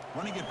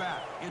 Running it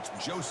back, it's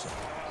Joseph.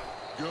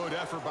 Good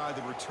effort by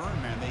the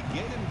return man. They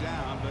get him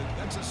down, but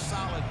that's a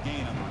solid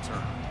gain on the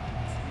return.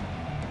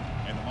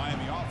 And the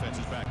Miami offense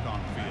is back on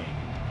the field.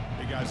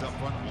 Big guys up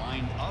front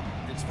lined up.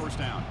 It's first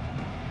down.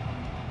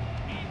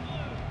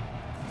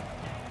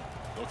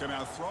 They'll come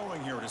out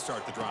throwing here to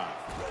start the drive.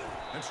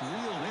 That's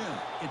reeled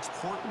in. It's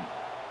Porton.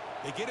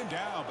 They get him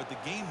down, but the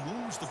game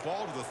moves the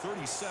ball to the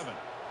 37.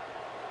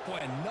 Boy,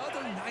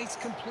 another nice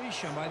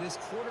completion by this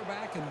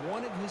quarterback and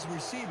one of his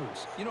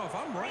receivers. You know, if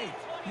I'm right,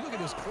 you look at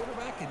this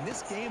quarterback in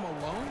this game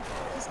alone,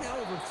 he's now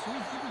over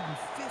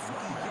 350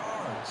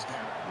 yards.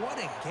 What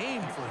a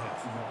game for him.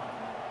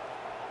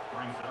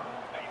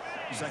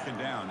 Second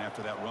down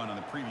after that run on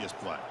the previous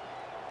play.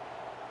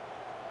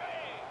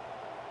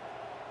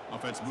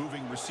 Offense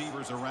moving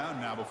receivers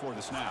around now before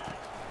the snap.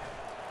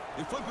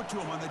 They flip it to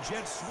him on the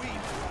jet sweep.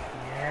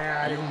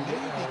 Yeah, I didn't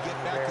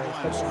get back to the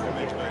line of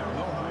scrimmage, but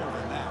no more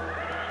than that.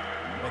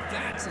 Well,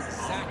 that's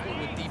exactly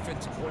what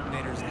defensive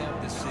coordinators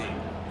love to see.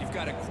 You've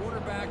got a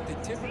quarterback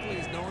that typically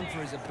is known for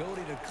his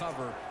ability to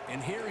cover,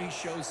 and here he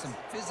shows some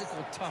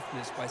physical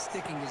toughness by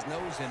sticking his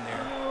nose in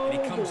there, and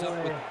he comes up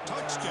with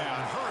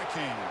touchdown.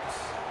 Hurricanes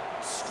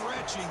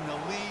stretching the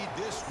lead.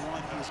 This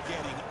one is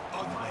getting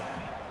ugly.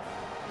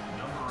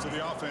 So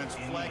the offense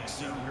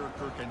flexing here,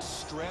 Kirk, and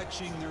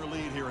stretching their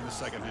lead here in the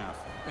second half.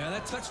 Yeah,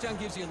 that touchdown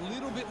gives you a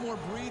little bit more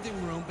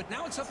breathing room, but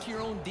now it's up to your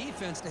own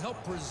defense to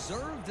help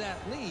preserve that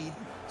lead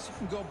so you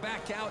can go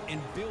back out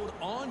and build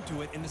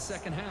onto it in the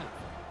second half.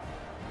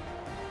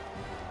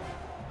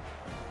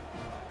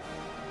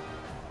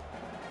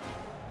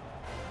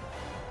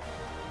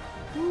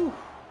 Whew.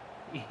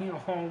 You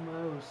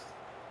almost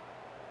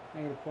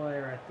made a play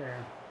right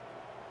there.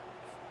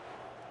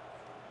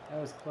 That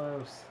was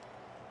close.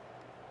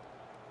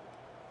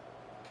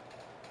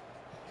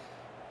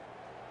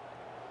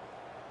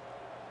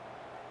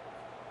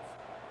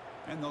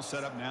 And they'll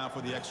set up now for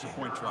the extra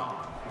point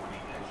try.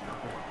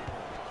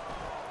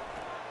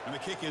 And the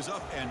kick is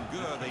up and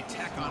good. They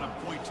tack on a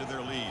point to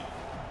their lead.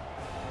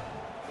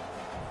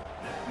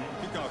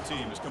 Kickoff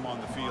team has come on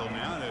the field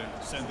now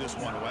to send this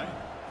one away.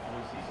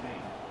 Boise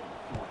State,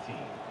 14.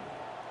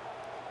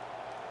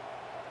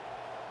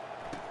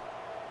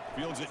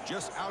 Fields it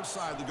just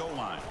outside the goal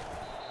line.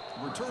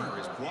 The returner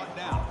is brought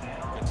down.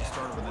 Gets to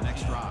start over the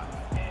next drive.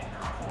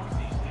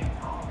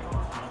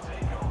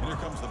 And here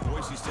comes the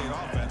Boise State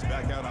offense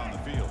back out on the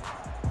field.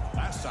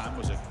 Last time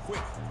was a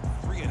quick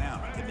 3 and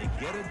out. Can they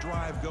get a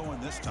drive going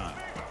this time?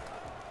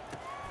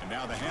 And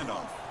now the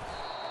handoff.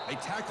 They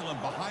tackle him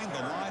behind the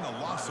line, a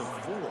loss of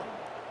 4.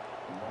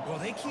 Well,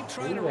 they keep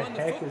trying to run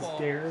the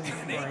football,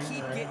 and they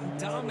keep getting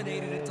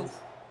dominated at the...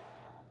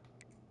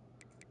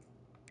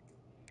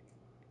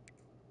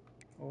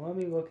 Well, let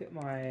me look at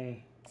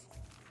my...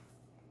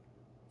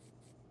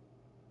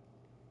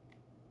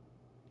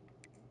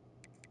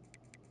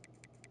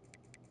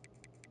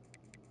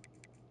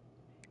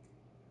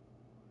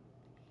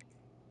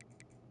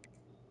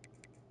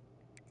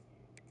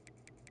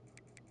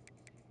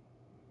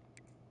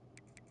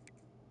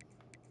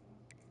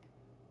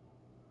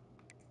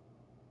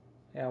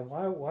 Yeah,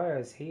 why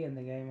is he in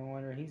the game? I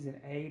wonder. He's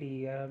an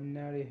 80. I have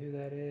no idea who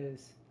that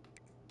is.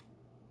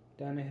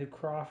 Don't know who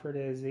Crawford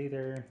is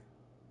either.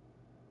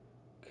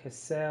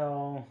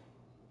 Cassell.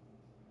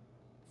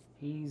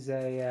 He's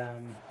a...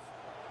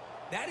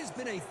 That has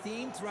been a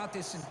theme throughout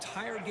this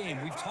entire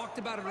game. We've talked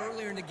about it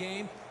earlier in the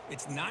game.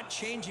 It's not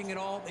changing at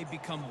all. They've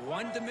become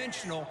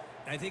one-dimensional,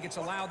 and I think it's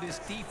allowed this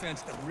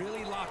defense to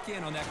really lock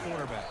in on that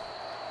quarterback.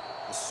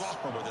 The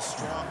sophomore with a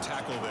strong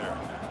tackle there.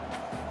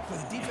 For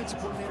the defensive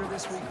coordinator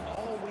this week,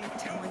 all week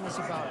telling us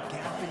about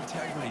gap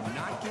integrity,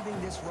 not giving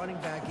this running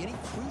back any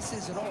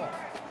creases at all.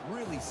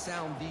 Really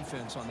sound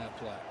defense on that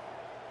play.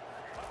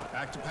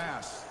 Back to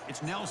pass.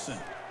 It's Nelson.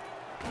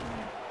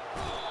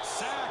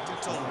 Sacked.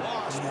 It's a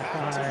loss.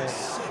 Back to the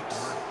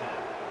 6.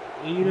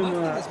 Eat him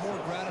Nothing up. is more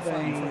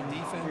gratifying for a There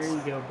defense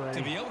you go, buddy.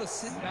 to be able to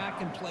sit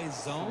back and play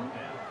zone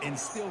and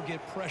still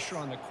get pressure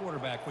on the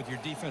quarterback with your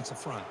defensive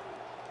front.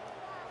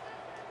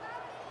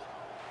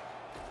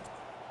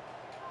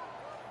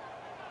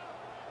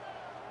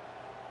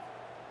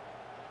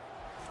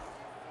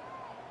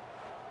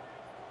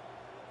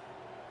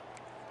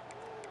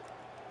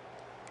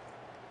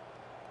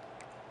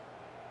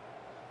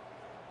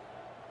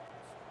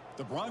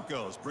 The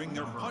Broncos bring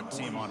their punt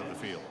team onto the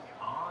field.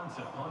 On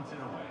to punt it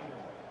away.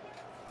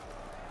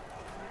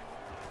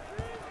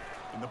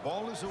 And the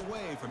ball is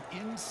away from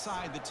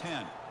inside the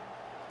 10.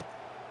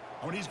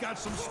 Oh, and he's got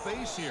some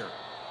space here.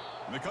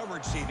 And the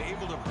coverage team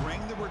able to bring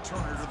the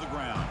returner to the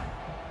ground.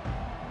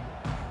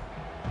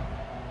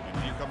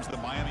 And here comes the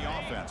Miami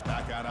offense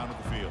back out onto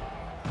the field.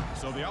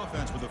 So the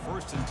offense with the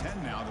 1st and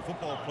 10 now. The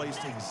football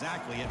placed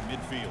exactly at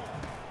midfield.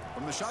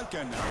 From the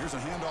shotgun now, here's a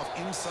handoff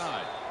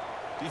inside.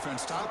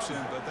 Defense stops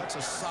him, but that's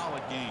a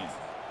solid gain.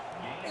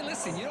 Hey,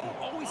 listen, you don't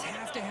always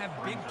have to have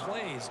big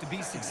plays to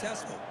be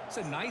successful. It's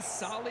a nice,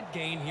 solid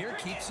gain here.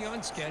 Keeps you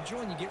on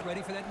schedule, and you get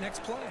ready for that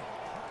next play.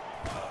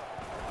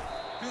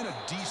 And a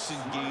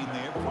decent gain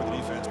there before the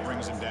defense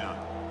brings him down.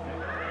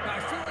 Now, I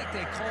feel like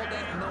they called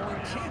that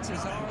knowing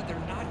chances are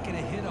they're not going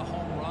to hit a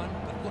home run,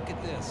 but look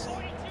at this.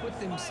 Put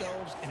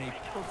themselves in a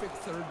perfect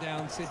third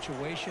down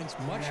situation. It's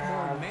much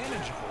more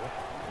manageable.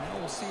 Now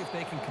we'll see if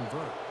they can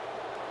convert.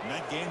 And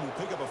that game will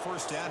pick up a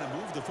first down and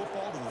move the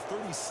football to the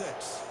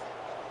 36.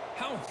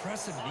 How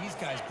impressive these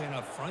guys been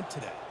up front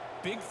today.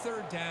 Big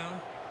third down,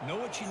 know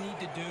what you need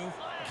to do,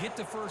 get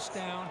the first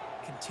down,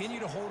 continue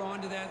to hold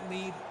on to that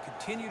lead,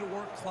 continue to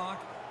work clock,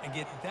 and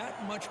get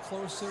that much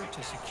closer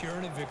to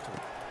securing a victory.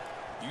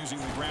 Using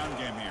the ground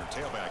game here,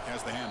 tailback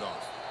has the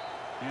handoff.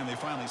 And they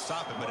finally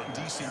stop it, but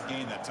a decent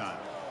gain that time.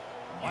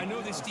 I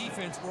know this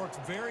defense worked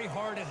very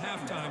hard at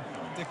halftime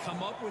to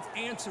come up with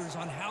answers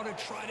on how to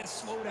try to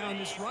slow down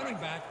this running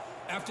back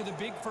after the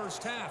big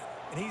first half,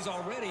 and he's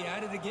already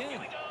at it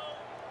again.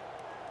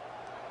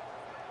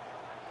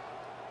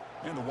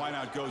 And the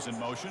wideout goes in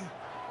motion.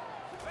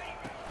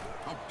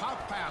 A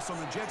pop pass on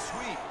the jet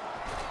sweep.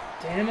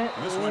 Damn it.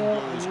 This one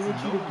goes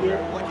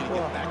nowhere. Lucky to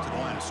get back to the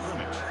line of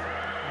scrimmage.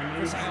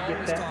 I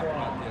always talk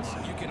about this.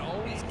 You can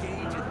always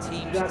gauge a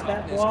team's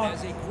toughness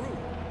as a group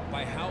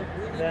by how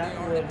willing they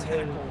are to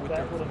tackle with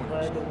their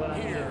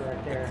corners. Here,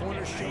 the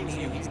corner shows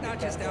you he's not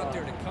just out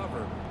there to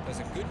cover, does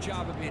a good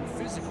job of being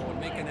physical and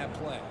making that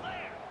play.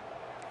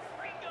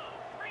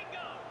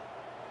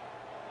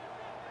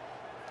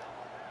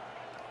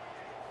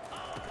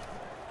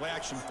 Play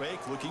action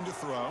fake, looking to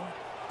throw.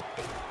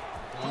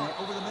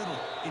 Over the middle,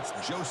 it's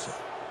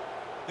Joseph.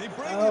 They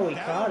bring him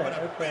down, but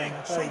a big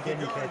chunk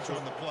of yards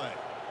on the play.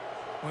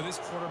 Well, this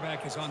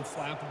quarterback is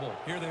unflappable.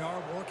 Here they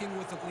are working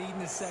with the lead in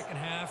the second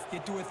half.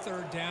 Get to a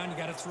third down. You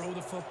got to throw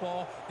the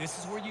football. This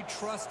is where you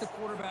trust the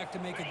quarterback to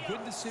make a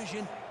good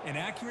decision, an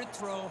accurate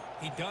throw.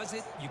 He does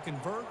it, you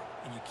convert,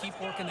 and you keep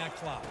working that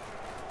clock.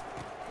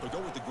 They'll go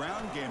with the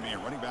ground game here.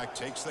 Running back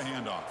takes the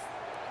handoff.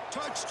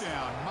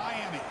 Touchdown,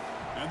 Miami.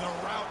 And the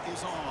route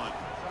is on.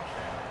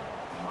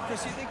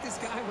 Chris, you think this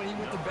guy, when he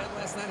went to bed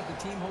last night at the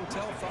team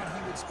hotel, thought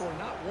he would score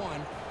not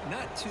one,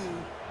 not two,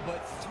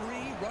 but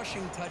 3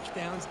 rushing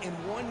touchdowns in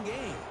one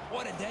game?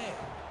 What a day.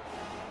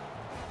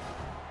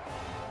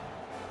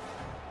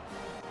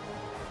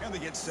 And they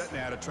get set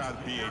now to try the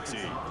PAT.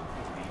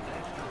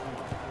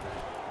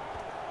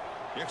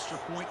 The extra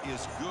point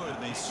is good,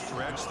 and they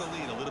stretch the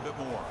lead a little bit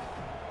more.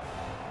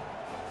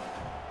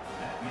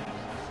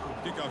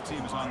 Kickoff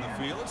team is on the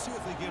field. Let's see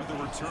if they give the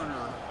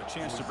returner a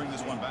chance to bring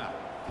this one back.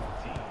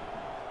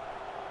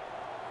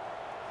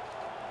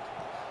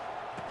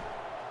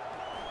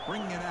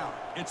 Bringing it out,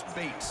 it's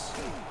Bates.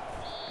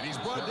 And he's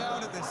brought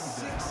down at the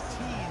 16.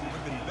 Would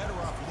have been better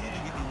off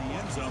leaving it in the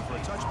end zone for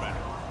a touchback.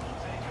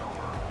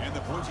 And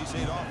the Boise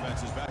State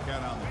offense is back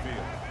out on the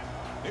field.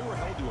 They were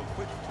held to a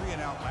quick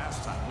 3-and-out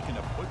last time, looking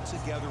to put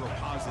together a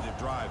positive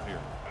drive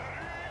here.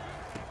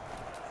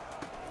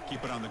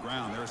 Keep it on the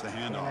ground. There's the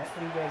handoff.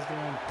 What are you guys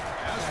doing?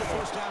 As the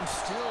first down,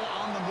 still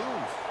on the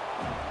move.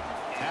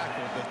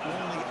 Tackled, but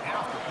only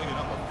after picking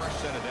up a fresh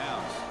set of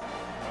downs.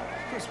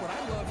 Chris, what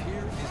I love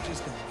here is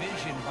just the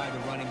vision by the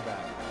running back.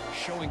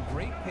 Showing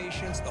great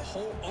patience, the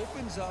hole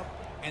opens up,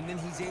 and then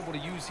he's able to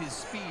use his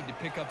speed to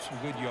pick up some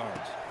good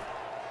yards.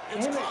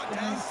 It's caught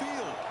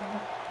downfield.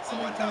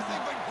 Oh, and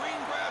nothing but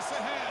green grass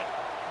ahead.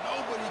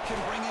 Nobody can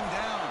bring him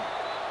down.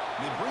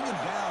 They bring him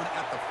down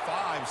at the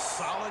 5.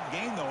 Solid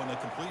gain, though, in the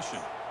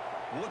completion.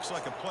 Looks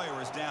like a player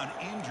is down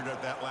injured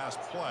at that last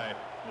play.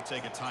 We'll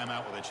take a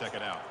timeout while they check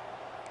it out.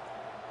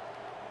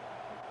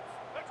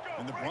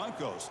 And the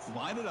Broncos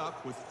line it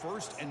up with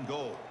 1st and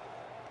goal.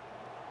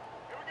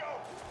 Here we go.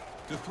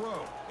 To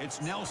throw,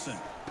 it's Nelson.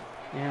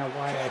 Yeah,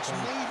 wide Catch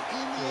open. made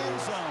in the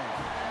end zone.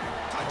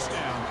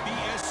 Touchdown,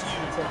 BSU.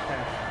 It's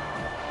okay.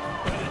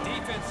 Well, the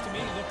defense, to me,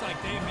 looked like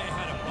they may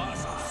have had a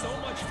bust. So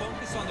much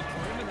focus on the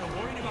perimeter,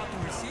 worried about the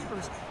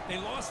receivers. They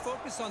lost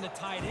focus on the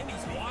tight end.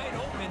 He's wide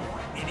open.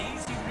 An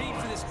easy read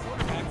for this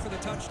quarterback for the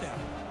touchdown.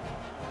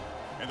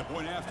 And the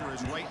point after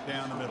is right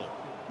down the middle.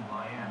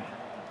 Miami,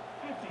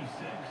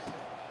 56.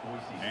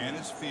 And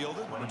it's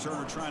fielded.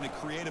 Returner trying to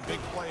create a big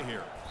play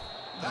here.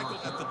 Tackle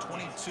at the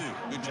 22.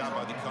 Good job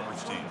by the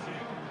coverage team.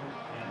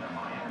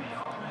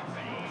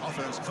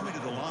 Offense coming to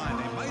the line.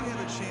 They might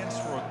have a chance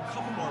for a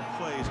couple more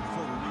plays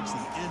before we reach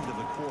the end of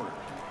the quarter.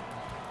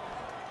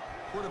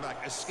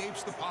 Quarterback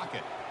escapes the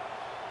pocket.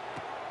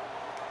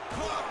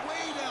 Caught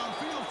way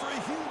downfield for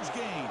a huge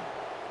gain.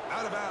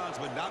 Out of bounds,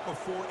 but not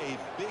before a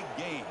big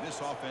gain. This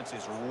offense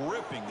is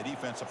ripping the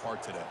defense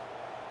apart today.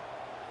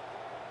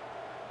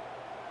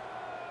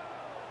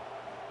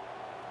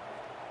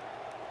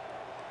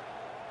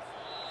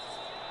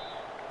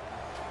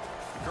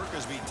 Kirk,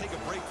 as we take a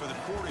break for the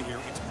quarter here,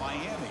 it's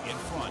Miami in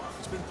front.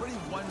 It's been pretty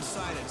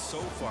one-sided so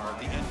far at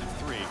the end of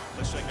 3.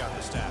 Let's check out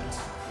the stats.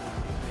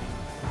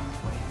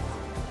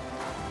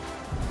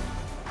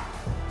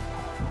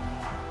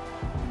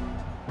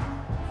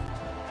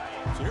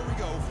 So here we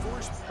go,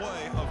 first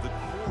play of the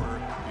quarter.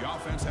 The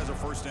offense has a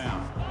first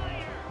down.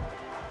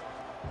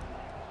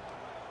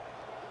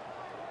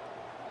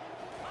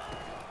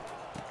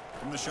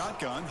 From the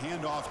shotgun,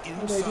 handoff What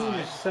are they doing? inside.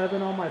 Just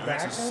subbing on my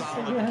That's a backups,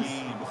 solid I guess?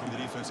 gain before the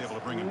defense able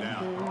to bring him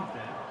down.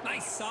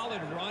 Nice solid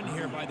run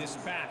here by this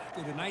back.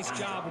 Did a nice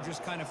job of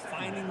just kind of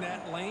finding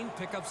that lane,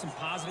 pick up some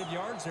positive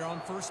yards there on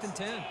 1st and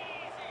 10.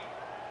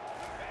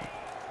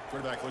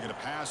 Quarterback looking to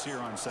pass here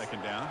on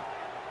 2nd down.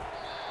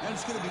 And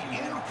it's going to be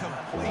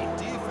incomplete.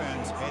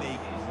 Defense had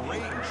a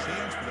great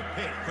chance for the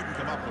pick. Couldn't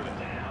come up with it.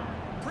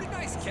 Pretty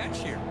nice catch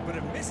here, but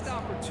a missed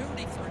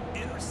opportunity for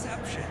an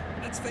interception.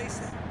 Let's face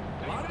it,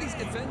 a lot of these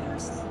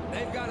defenders,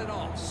 they've got it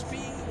all.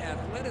 Speed,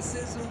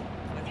 athleticism,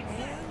 but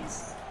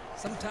hands,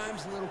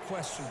 sometimes a little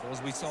questionable,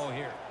 as we saw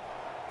here.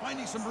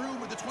 Finding some room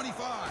with the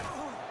 25.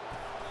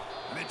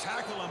 And they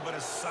tackle him, but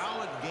a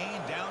solid gain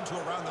down to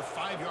around the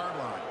 5-yard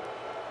line.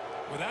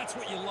 Well, that's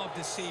what you love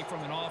to see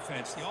from an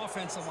offense. The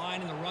offensive line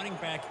and the running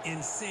back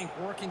in sync,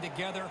 working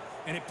together,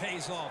 and it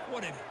pays off.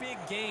 What a big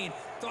gain.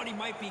 Thought he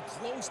might be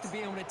close to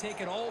being able to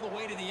take it all the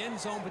way to the end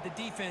zone, but the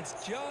defense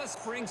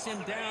just brings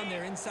him down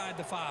there inside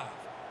the 5.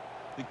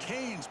 The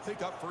Canes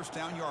pick up 1st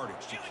down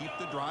yardage to keep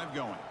the drive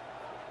going.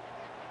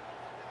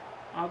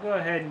 I'll go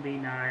ahead and be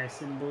nice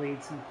and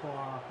bleed some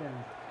clock and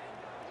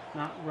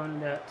not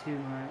run it up too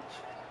much.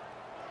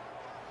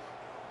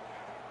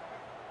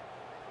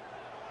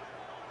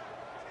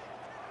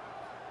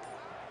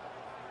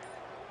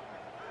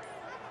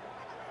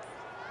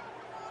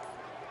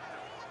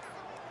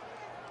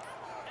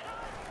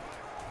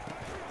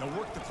 They'll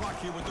work the clock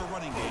here with their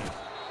running game.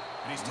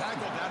 And he's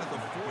tackled down at the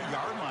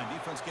 4-yard line.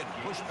 Defense getting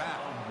pushed back.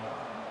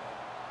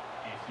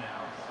 It's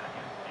now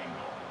 2nd and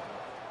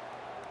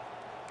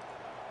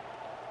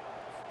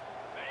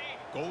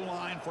goal. Goal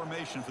line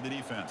formation for the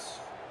defense.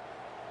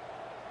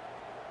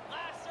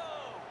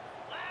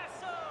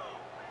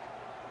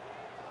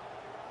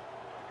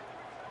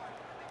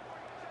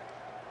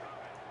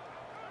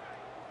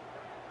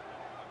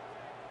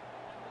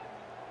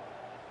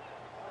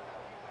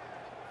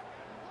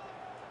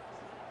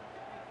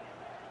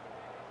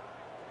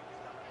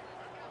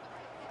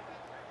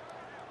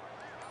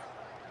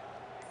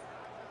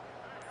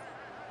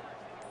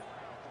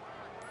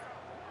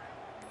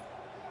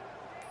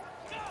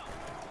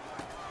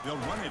 They'll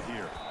run it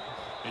here.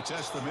 They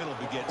test the middle,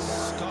 but get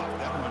stuffed.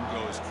 That one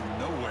goes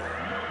nowhere.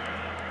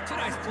 It's a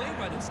nice play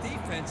by this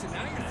defense, and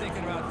now you're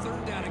thinking about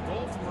 3rd down and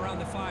goal from around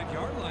the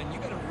 5-yard line. You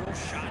got a real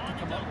shot to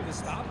come up with a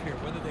stop here.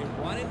 Whether they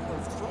run it or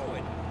throw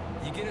it,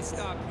 you get a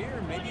stop here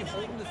and maybe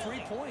hold them to 3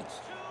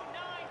 points.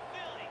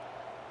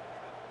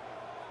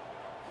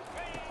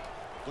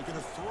 Looking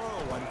to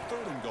throw on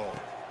 3rd and goal.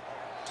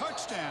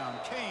 Touchdown,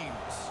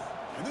 Canes.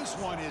 And this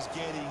one is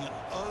getting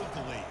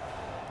ugly.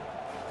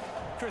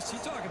 Chris, you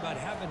talk about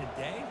having a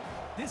day.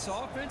 This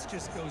offense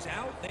just goes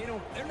out.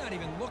 They're not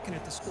even looking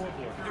at the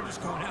scoreboard. They're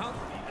just going out,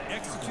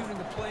 executing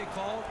the play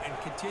call, and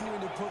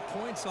continuing to put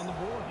points on the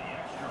board.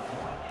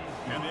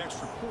 And the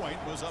extra point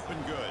was up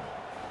and good.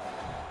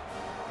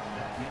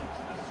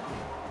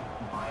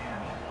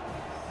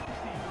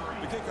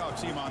 The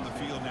kickoff team on the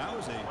field now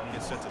as they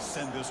get set to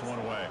send this one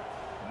away.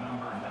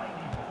 Number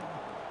 94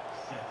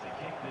 set to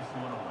kick this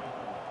one away.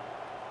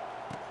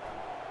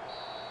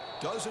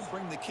 Doesn't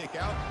bring the kick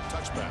out.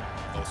 Touchback.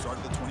 They'll start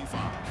at the 25.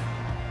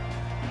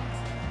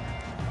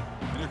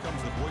 And here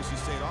comes the Boise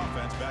State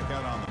offense back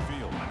out on the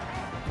field.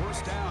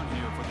 1st down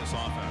here for this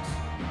offense.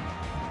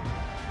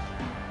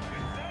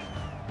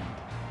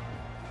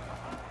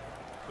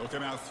 They'll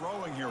come out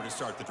throwing here to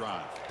start the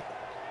drive.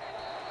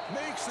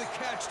 Makes the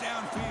catch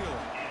downfield.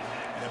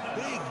 And a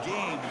big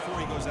gain before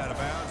he goes out of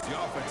bounds. The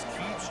offense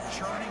keeps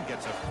churning,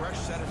 gets a fresh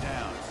set of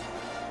downs.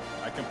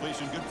 That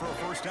completion good for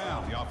a 1st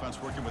down. The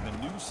offense working with a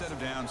new set of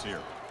downs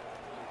here.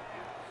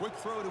 Quick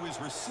throw to his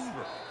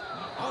receiver.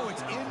 Oh,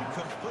 it's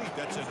incomplete.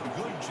 That's a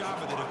good job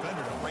of the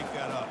defender to break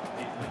that up.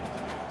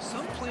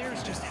 Some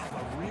players just have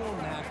a real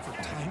knack for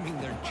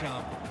timing their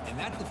jump, and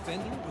that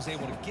defender was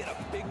able to get a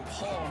big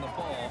paw on the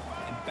ball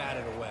and bat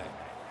it away.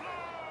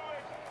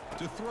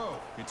 To throw,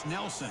 it's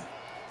Nelson.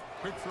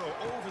 Quick throw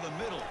over the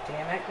middle.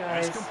 Damn it,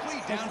 guys. It's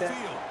complete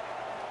downfield.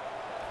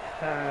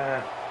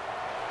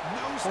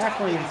 No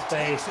tackling in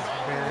stopping. space is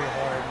very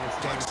hard in this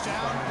game.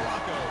 Touchdown,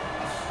 Broncos.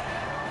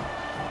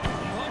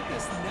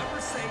 This never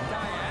say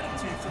die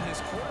attitude from this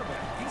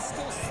quarterback. He's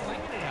still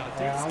slinging it out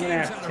there. Yeah, I'm going to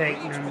have to take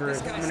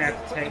numbers. I'm going to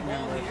have to take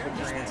numbers for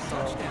Grant's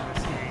goal in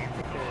this game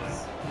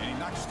because And he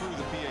knocks through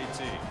the PAT.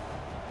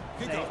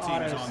 they Kickoff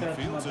team is on the auto-subbed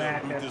field my to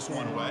backup boot this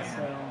one away.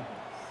 so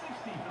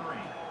 63,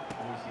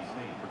 Boise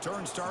State.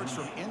 Return starts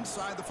from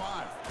inside the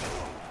 5.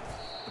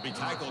 To be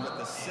tackled at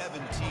the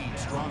 17.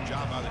 Strong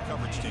job by the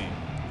coverage team.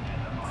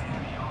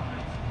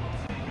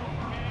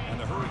 And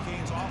the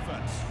Hurricanes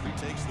offense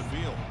retakes the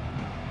field.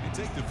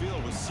 They take the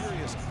field with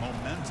serious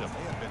momentum.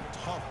 They have been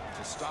tough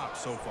to stop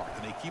so far.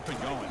 Can they keep it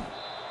going?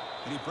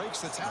 And he breaks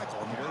the tackle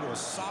on the way to a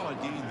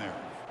solid gain there.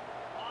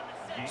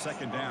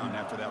 2nd down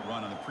after that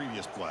run on the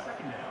previous play.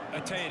 I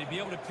tell you, to be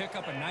able to pick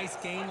up a nice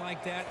gain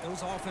like that,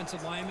 those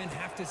offensive linemen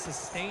have to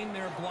sustain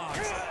their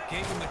blocks.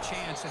 Gave them a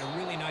chance at a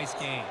really nice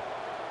gain.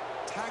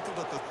 Tackled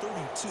at the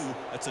 32.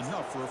 That's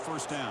enough for a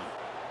 1st down.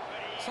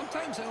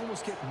 Sometimes I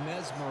almost get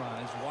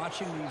mesmerized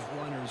watching these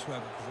runners who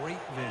have great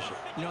vision.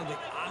 You know, the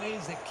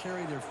eyes that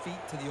carry their feet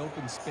to the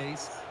open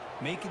space,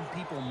 making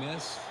people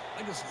miss.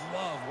 I just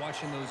love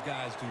watching those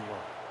guys do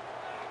work.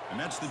 And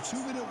that's the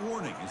 2-minute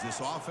warning as this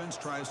offense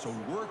tries to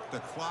work the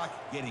clock,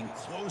 getting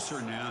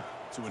closer now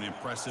to an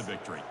impressive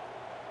victory.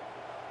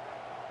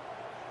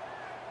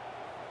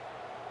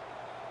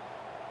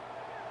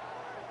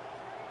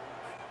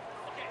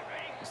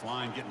 This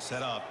line getting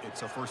set up.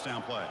 It's a first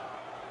down play.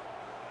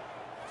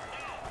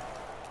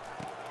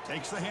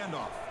 Takes the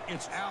handoff.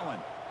 It's Allen.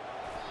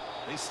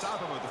 They stop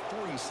him at the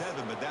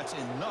 47, but that's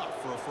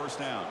enough for a first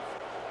down.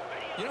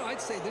 You know,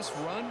 I'd say this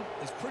run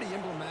is pretty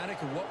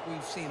emblematic of what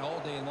we've seen all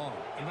day long.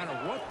 No matter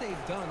what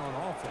they've done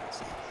on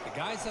offense, the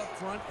guys up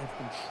front have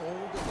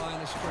controlled the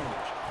line of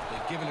scrimmage.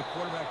 They've given a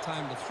quarterback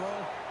time to throw.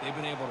 They've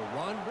been able to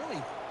run,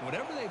 really,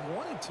 whatever they've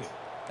wanted to.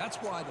 That's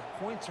why the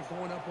points are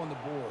going up on the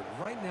board.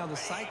 Right now, the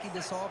psyche of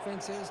this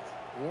offense is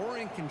we're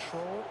in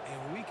control,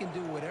 and we can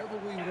do whatever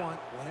we want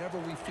whenever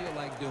we feel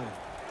like doing.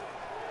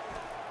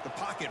 The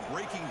pocket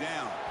breaking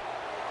down.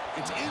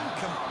 It's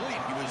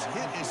incomplete. He was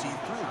hit as he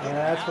threw.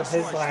 Yeah, that's what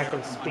his lack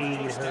of speed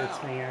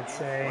hurts me, I'd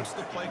say. What's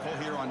the play call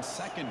here on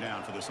second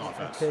down for this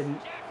offense? I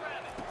couldn't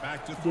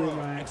Back to do throw.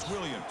 much. It's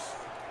Williams.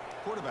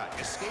 Quarterback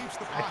escapes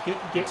the I pocket.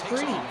 can't get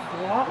takes free.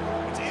 off.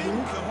 What? It's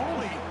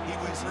incomplete. He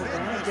was hit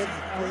as he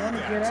I threw want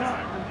to that get out.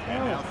 time. I'm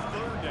And now telling.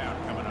 third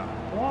down coming up.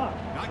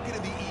 What? Not going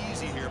to be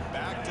easy here.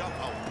 Backed up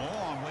a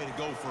long way to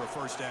go for a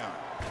first down.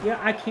 Yeah,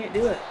 I can't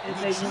do it. The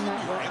They junior will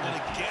not let able me.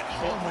 to get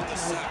home with the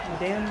sack. My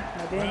damn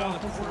Well, the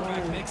offensive quarterback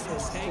line makes a is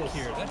mistake just-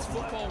 here. That's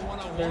football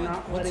 101. They're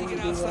not Once letting you me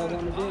get do what I outside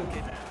of the want to do.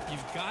 pocket,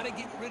 you've got to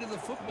get rid of the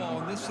football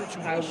in this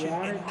situation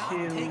wanted and not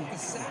to- take the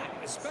sack,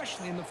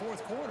 especially in the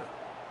fourth quarter.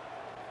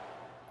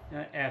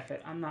 F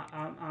it. I'm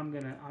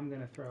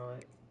gonna throw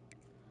it.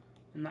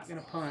 I'm not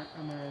gonna punt.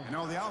 I'm gonna. You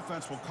know, the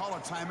offense will call a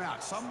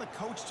timeout. Something the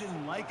coach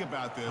didn't like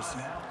about this.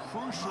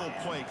 Crucial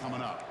play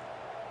coming up.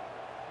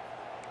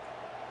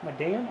 My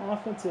damn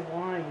offensive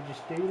line would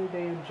just do their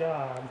damn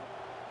job.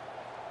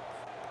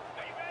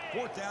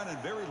 Fourth down and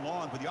very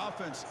long, but the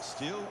offense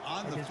still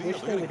on I the just field.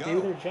 wish They're they going would to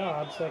do go. their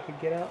job so I could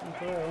get out and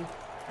throw.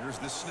 Here's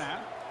the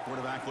snap.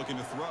 Quarterback looking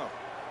to throw.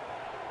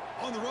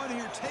 On the run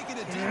here, taking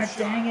a deep God shot.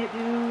 dang it,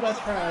 dude! I The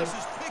tried. pass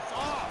is picked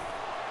off.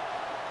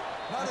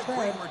 Not I a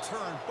great tried.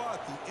 return,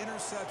 but the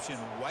interception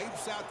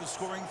wipes out the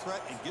scoring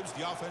threat and gives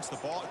the offense the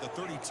ball at the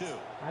 32.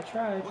 I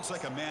tried. Looks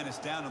like a man is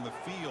down on the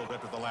field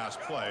after the last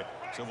play,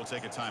 so we'll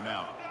take a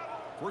timeout.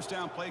 First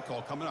down play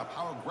call coming up.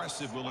 How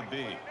aggressive will it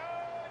be?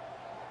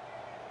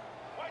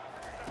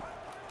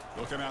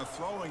 They'll come out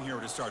throwing here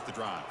to start the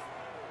drive.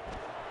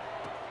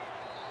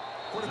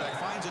 Quarterback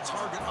finds a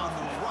target on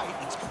the right.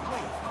 It's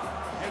complete.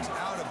 Heads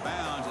out of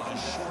bounds and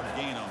a short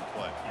gain on the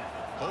play.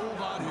 Hold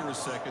on here a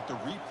second. The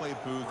replay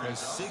booth has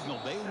signaled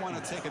they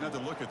want to take another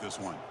look at this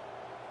one.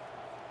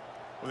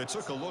 Well, they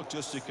took a look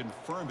just to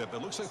confirm it, but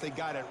it looks like they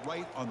got it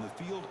right on the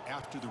field.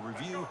 After the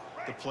review,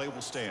 the play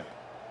will stand.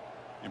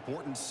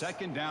 Important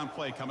second down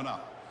play coming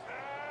up.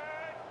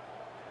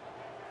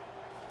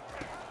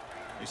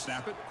 They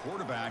snap it.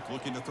 Quarterback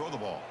looking to throw the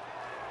ball.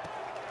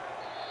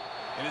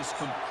 And it's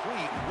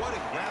complete. What a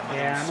grab by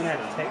Yeah, I'm the gonna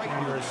have to receiver take right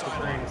near numbers the with a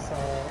grain of sideline.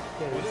 salt.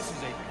 Well, 'Cause this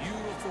is a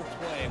beautiful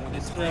play when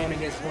the throwing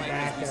timing is against the right,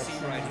 as we backups see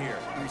now. right here.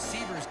 The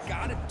receiver's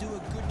got to do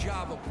a good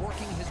job of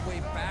working his way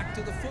back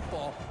to the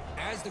football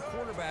as the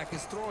quarterback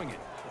is throwing it.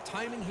 The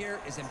timing here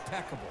is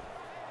impeccable.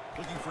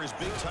 Looking for his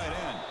big tight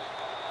end.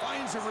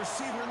 Finds a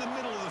receiver in the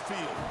middle of the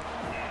field.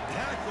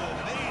 Tackle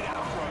made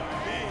after a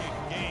big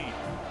gain.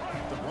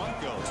 The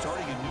Broncos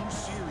starting a new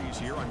series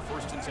here on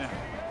 1st and 10.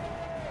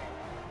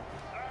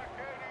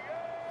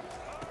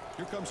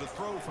 Here comes a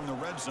throw from the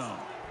red zone.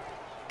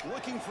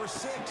 Looking for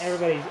 6.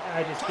 everybody's,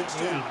 I just can't do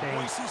Touchdown, anything.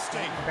 Boise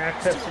State.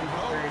 Backups Still are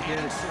not no very good.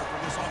 answer for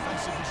this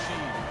offensive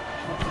machine.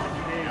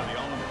 Now the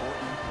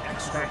all-important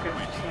extra Backups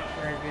point. just not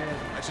very good.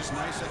 That's just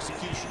nice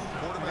execution.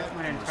 Quarterback got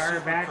my and entire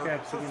receiver backups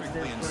against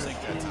perfectly this in first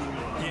sync that team.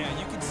 time. Yeah,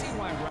 you can see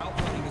why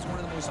route running is one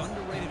of the most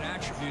underrated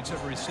attributes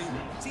of a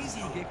receiver. It's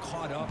easy to get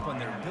caught up on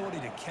their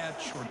ability to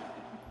catch or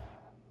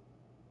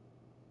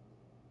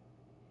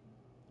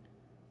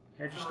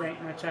There just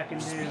ain't much I can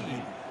do.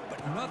 speed, but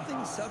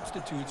nothing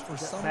substitutes for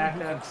someone who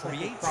can Backups like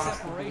create across the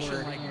separation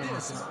board, like yeah.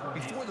 this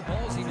before the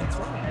ball's even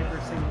thrown.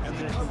 Every single And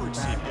the position coverage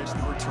team backup. gets the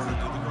returner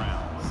to the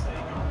ground.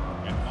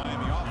 And the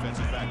Miami offense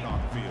is back on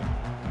the field.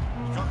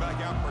 You come back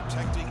out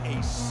protecting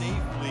a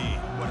safe lead.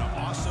 What an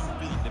awesome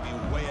feeling to be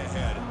way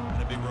ahead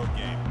in a big road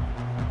game.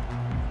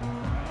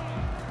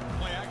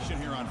 Play action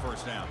here on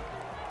 1st down.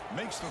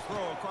 Makes the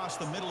throw across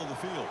the middle of the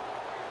field.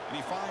 And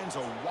he finds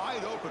a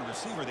wide open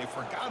receiver. They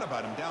forgot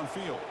about him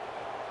downfield.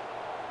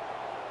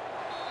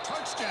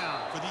 Touchdown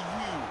for the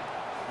U.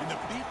 And the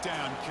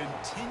beatdown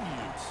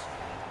continues.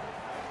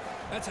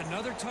 That's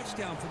another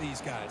touchdown for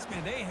these guys.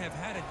 Man, they have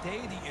had a day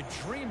that you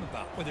dream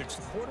about. Whether it's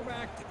the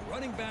quarterback, the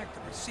running back,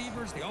 the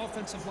receivers, the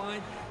offensive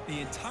line,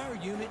 the entire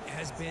unit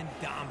has been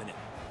dominant.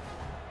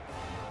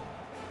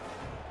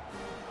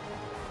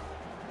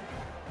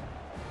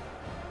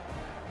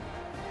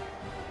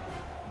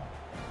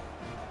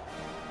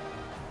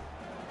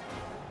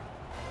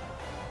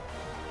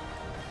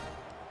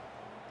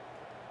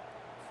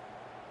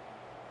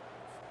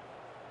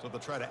 So they'll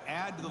try to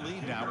add to the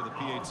lead now with the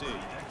PAT.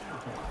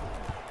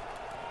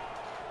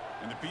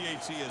 And the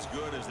PAT is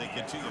good as they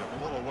continue to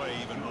pull away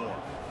even more.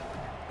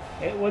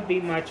 It would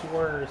be much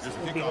worse. Here's It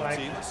the would be kickoff like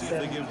team. Let's see if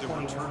they give the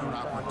 7-21 returner an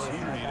probably.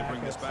 opportunity to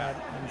bring this back.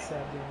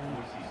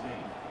 Boise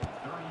State,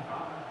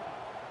 35.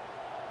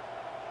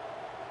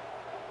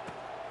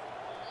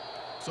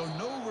 So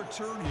no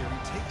return here.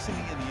 He takes it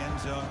in the end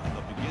zone, and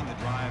they'll begin the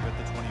drive at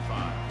the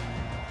 25.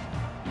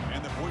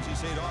 And the Boise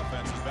State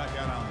offense is back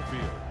out on the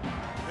field.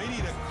 They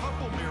need a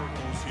couple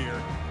miracles here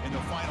in the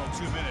final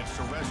 2 minutes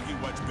to rescue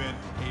what's been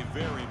a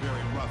very,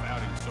 very rough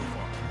outing so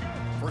far.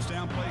 First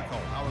down play call.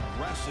 How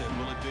aggressive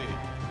will it be?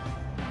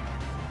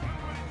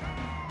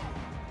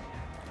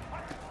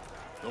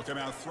 They'll come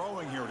out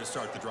throwing here to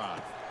start the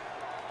drive.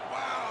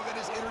 Wow, that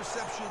is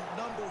interception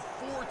number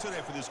 4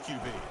 today for this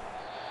QB.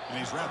 And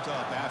he's wrapped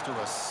up after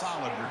a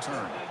solid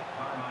return.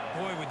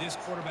 Boy, would this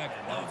quarterback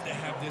love to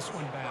have this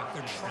one back.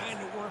 They're trying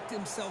to work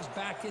themselves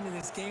back into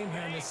this game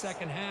here in the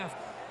second half.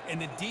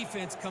 And the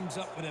defense comes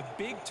up with a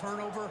big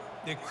turnover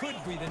that could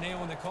be the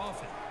nail in the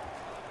coffin.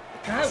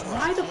 God,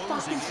 why the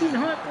fuck is he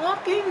not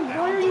blocking?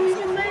 Why are you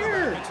even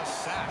there?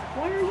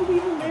 Why are you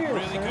even there,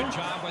 Really sir? good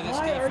job by this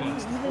Why are you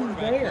defense. The even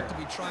quarterback there? looked to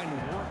be trying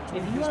to work If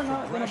toward you his are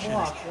not going to progressions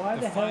block, why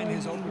to the hell find are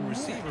his you open even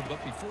receiver, there?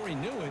 but before he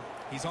knew it,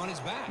 he's on his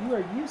back. You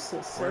are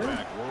useless, sir.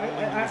 Quarterback rolling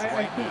to his I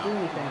right can't do now.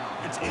 anything.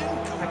 It's I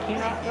incomplete.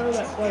 cannot throw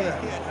that player.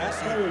 Hit That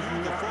as he player is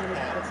threw the not going to,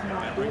 football. that's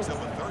not That brings up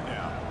doable. a third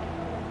down.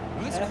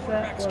 Well, this F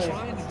that quarterback's play.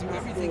 trying to It's do not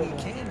everything he doable.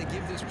 can to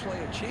give this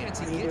play a chance.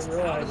 You He need gets to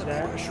out of realize the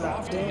that. pressure Stop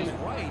off to doing his it.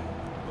 right.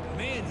 But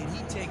man, did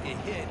he take a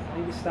hit.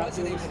 You need to stop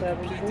Wasn't doing able to stuff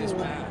complete this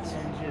forward pass.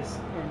 and just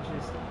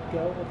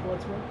go with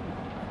what's working.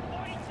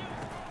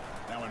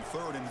 Now in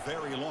third and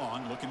very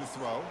long, looking to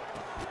throw.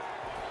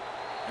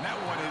 And that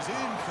one is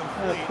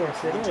incomplete. Of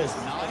course it with is. just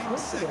Of 9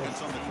 course it is.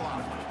 seconds on the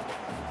clock.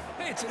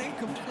 Hey, it's an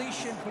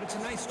incompletion, but it's a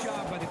nice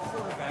job by the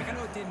quarterback. I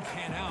know it didn't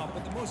pan out,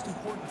 but the most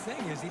important thing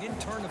is he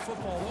didn't turn the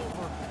football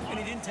over and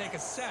he didn't take a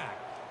sack.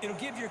 It'll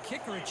give your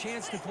kicker a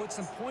chance to put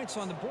some points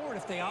on the board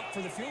if they opt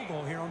for the field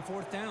goal here on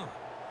fourth down.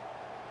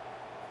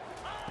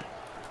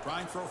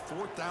 Trying for a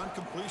fourth down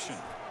completion.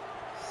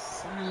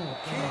 Son of a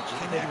Can't bitch.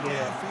 connect Couldn't get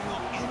it.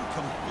 downfield,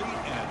 incomplete,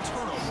 and a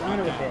turnover. Son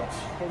of a on downs.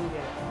 bitch. Couldn't get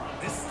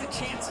it. This is the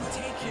chance you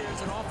take here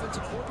as an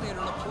offensive coordinator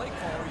and a play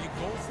caller. You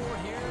go for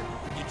it here,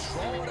 you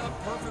draw it up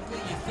perfectly,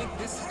 you think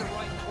this is the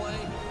right play,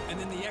 and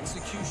then the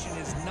execution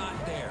is not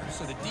there.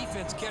 So the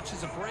defense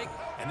catches a break,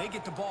 and they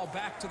get the ball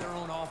back to their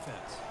own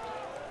offense.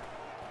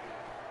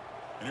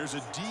 And here's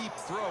a deep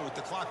throw with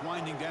the clock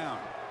winding down.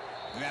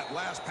 And that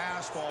last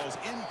pass falls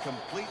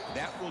incomplete.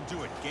 That will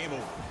do it. Game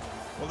over.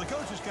 Well, the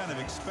coaches kind of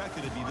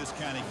expected it to be this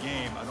kind of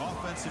game, an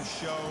offensive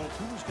show.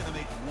 Who's going to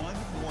make one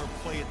more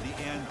play at the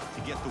end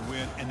to get the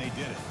win, and they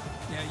did it.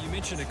 Yeah, you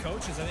mentioned the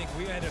coaches. I think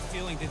we had a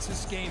feeling that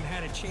this game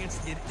had a chance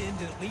to get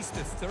into at least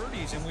the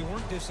 30s, and we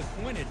weren't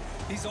disappointed.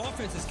 These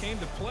offenses came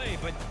to play,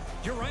 but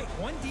you're right.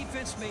 One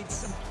defense made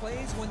some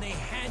plays when they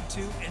had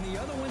to, and the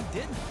other one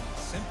didn't.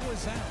 Simple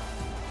as that.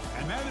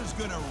 And that is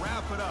going to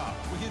wrap it up.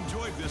 We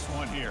enjoyed this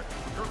one here.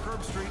 For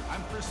Kirk Herbstreit,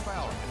 I'm Chris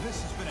Fowler, and this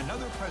has been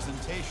another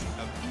presentation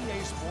of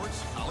EA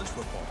Sports College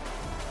Football.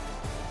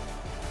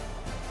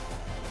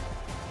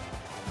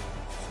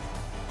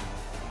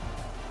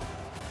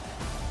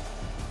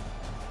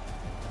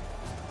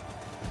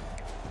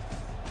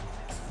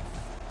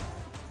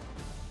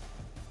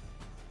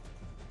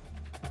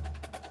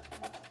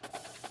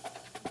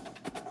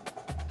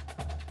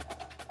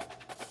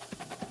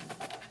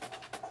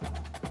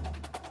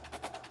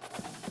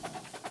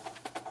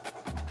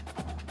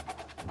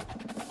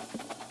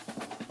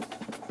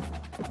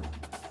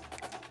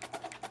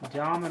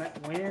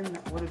 Dominant win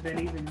would have been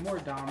even more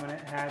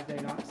dominant had they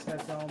not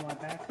set all my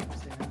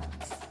backups in.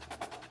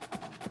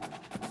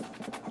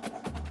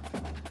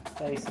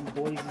 Facing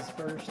Boise's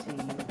first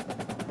team.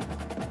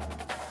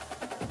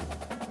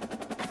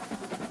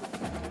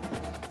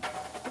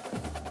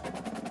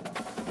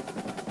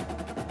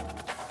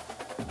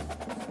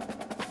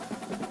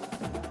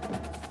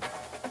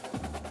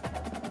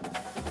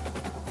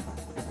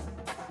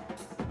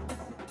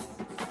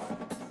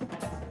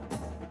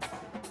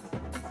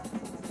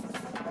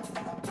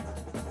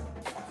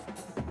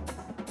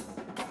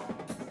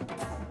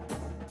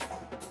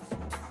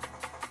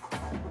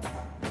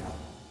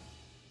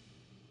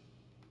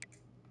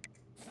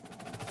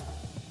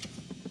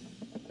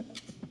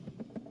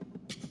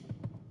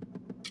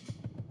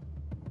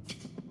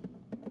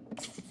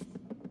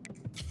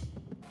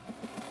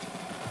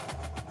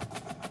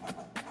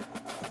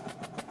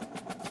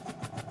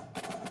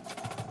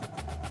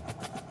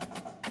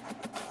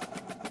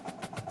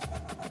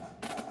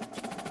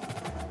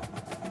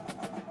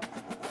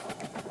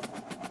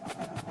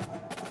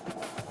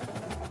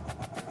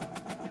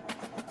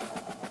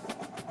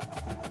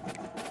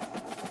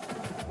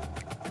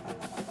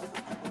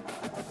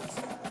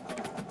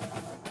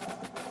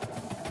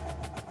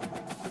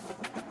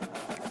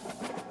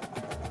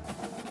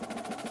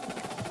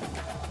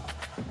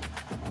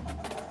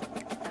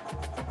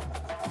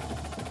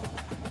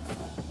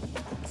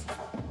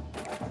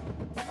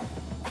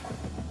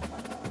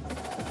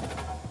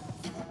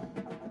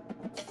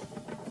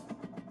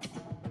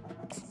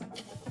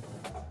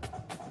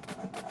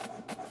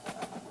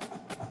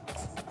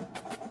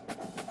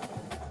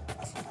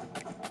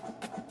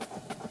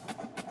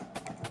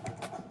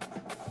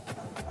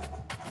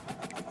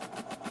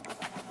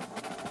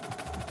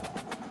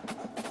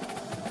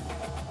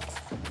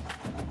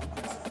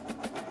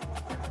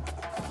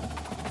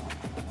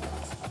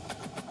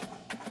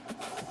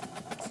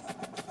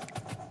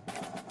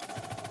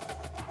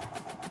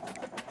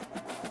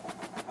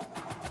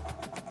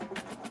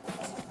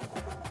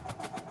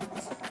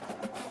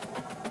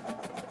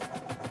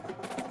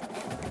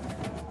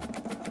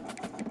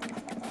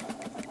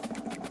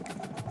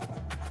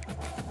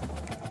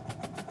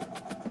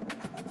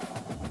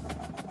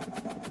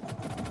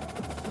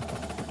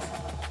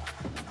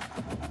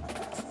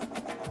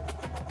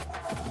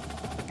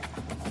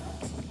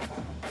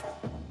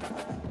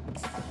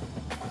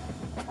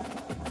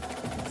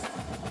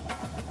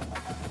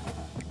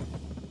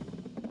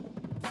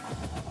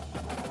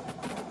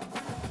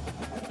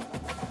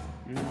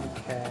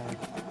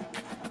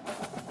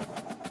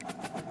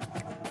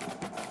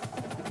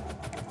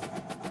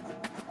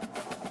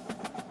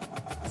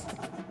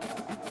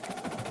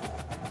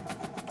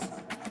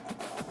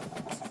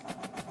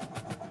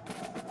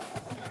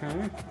 Huh?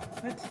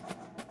 What?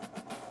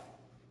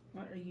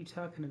 What are you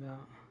talking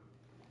about?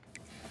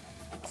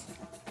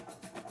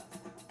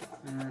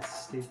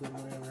 That's stupid,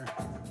 whatever.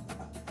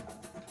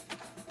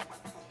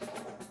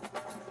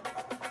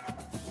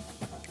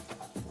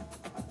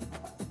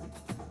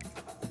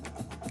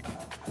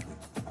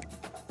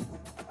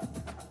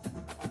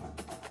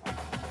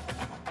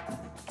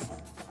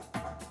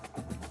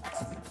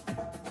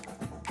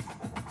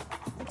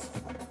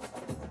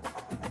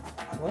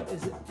 What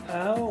is it?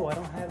 Oh, I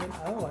don't have it.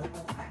 Oh, I don't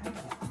have it.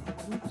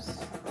 Oops.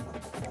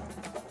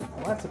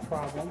 Well, that's a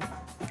problem.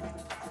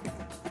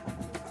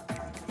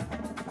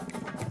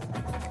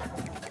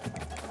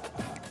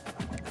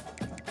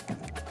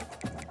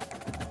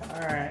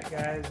 Alright,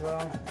 guys,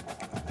 well.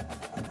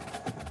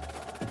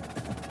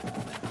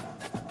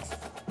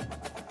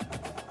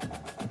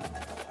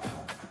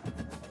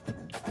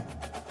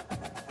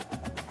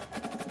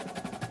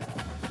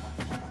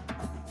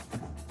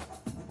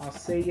 I'll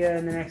see you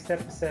in the next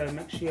episode.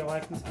 Make sure you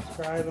like and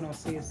subscribe, and I'll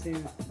see you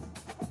soon.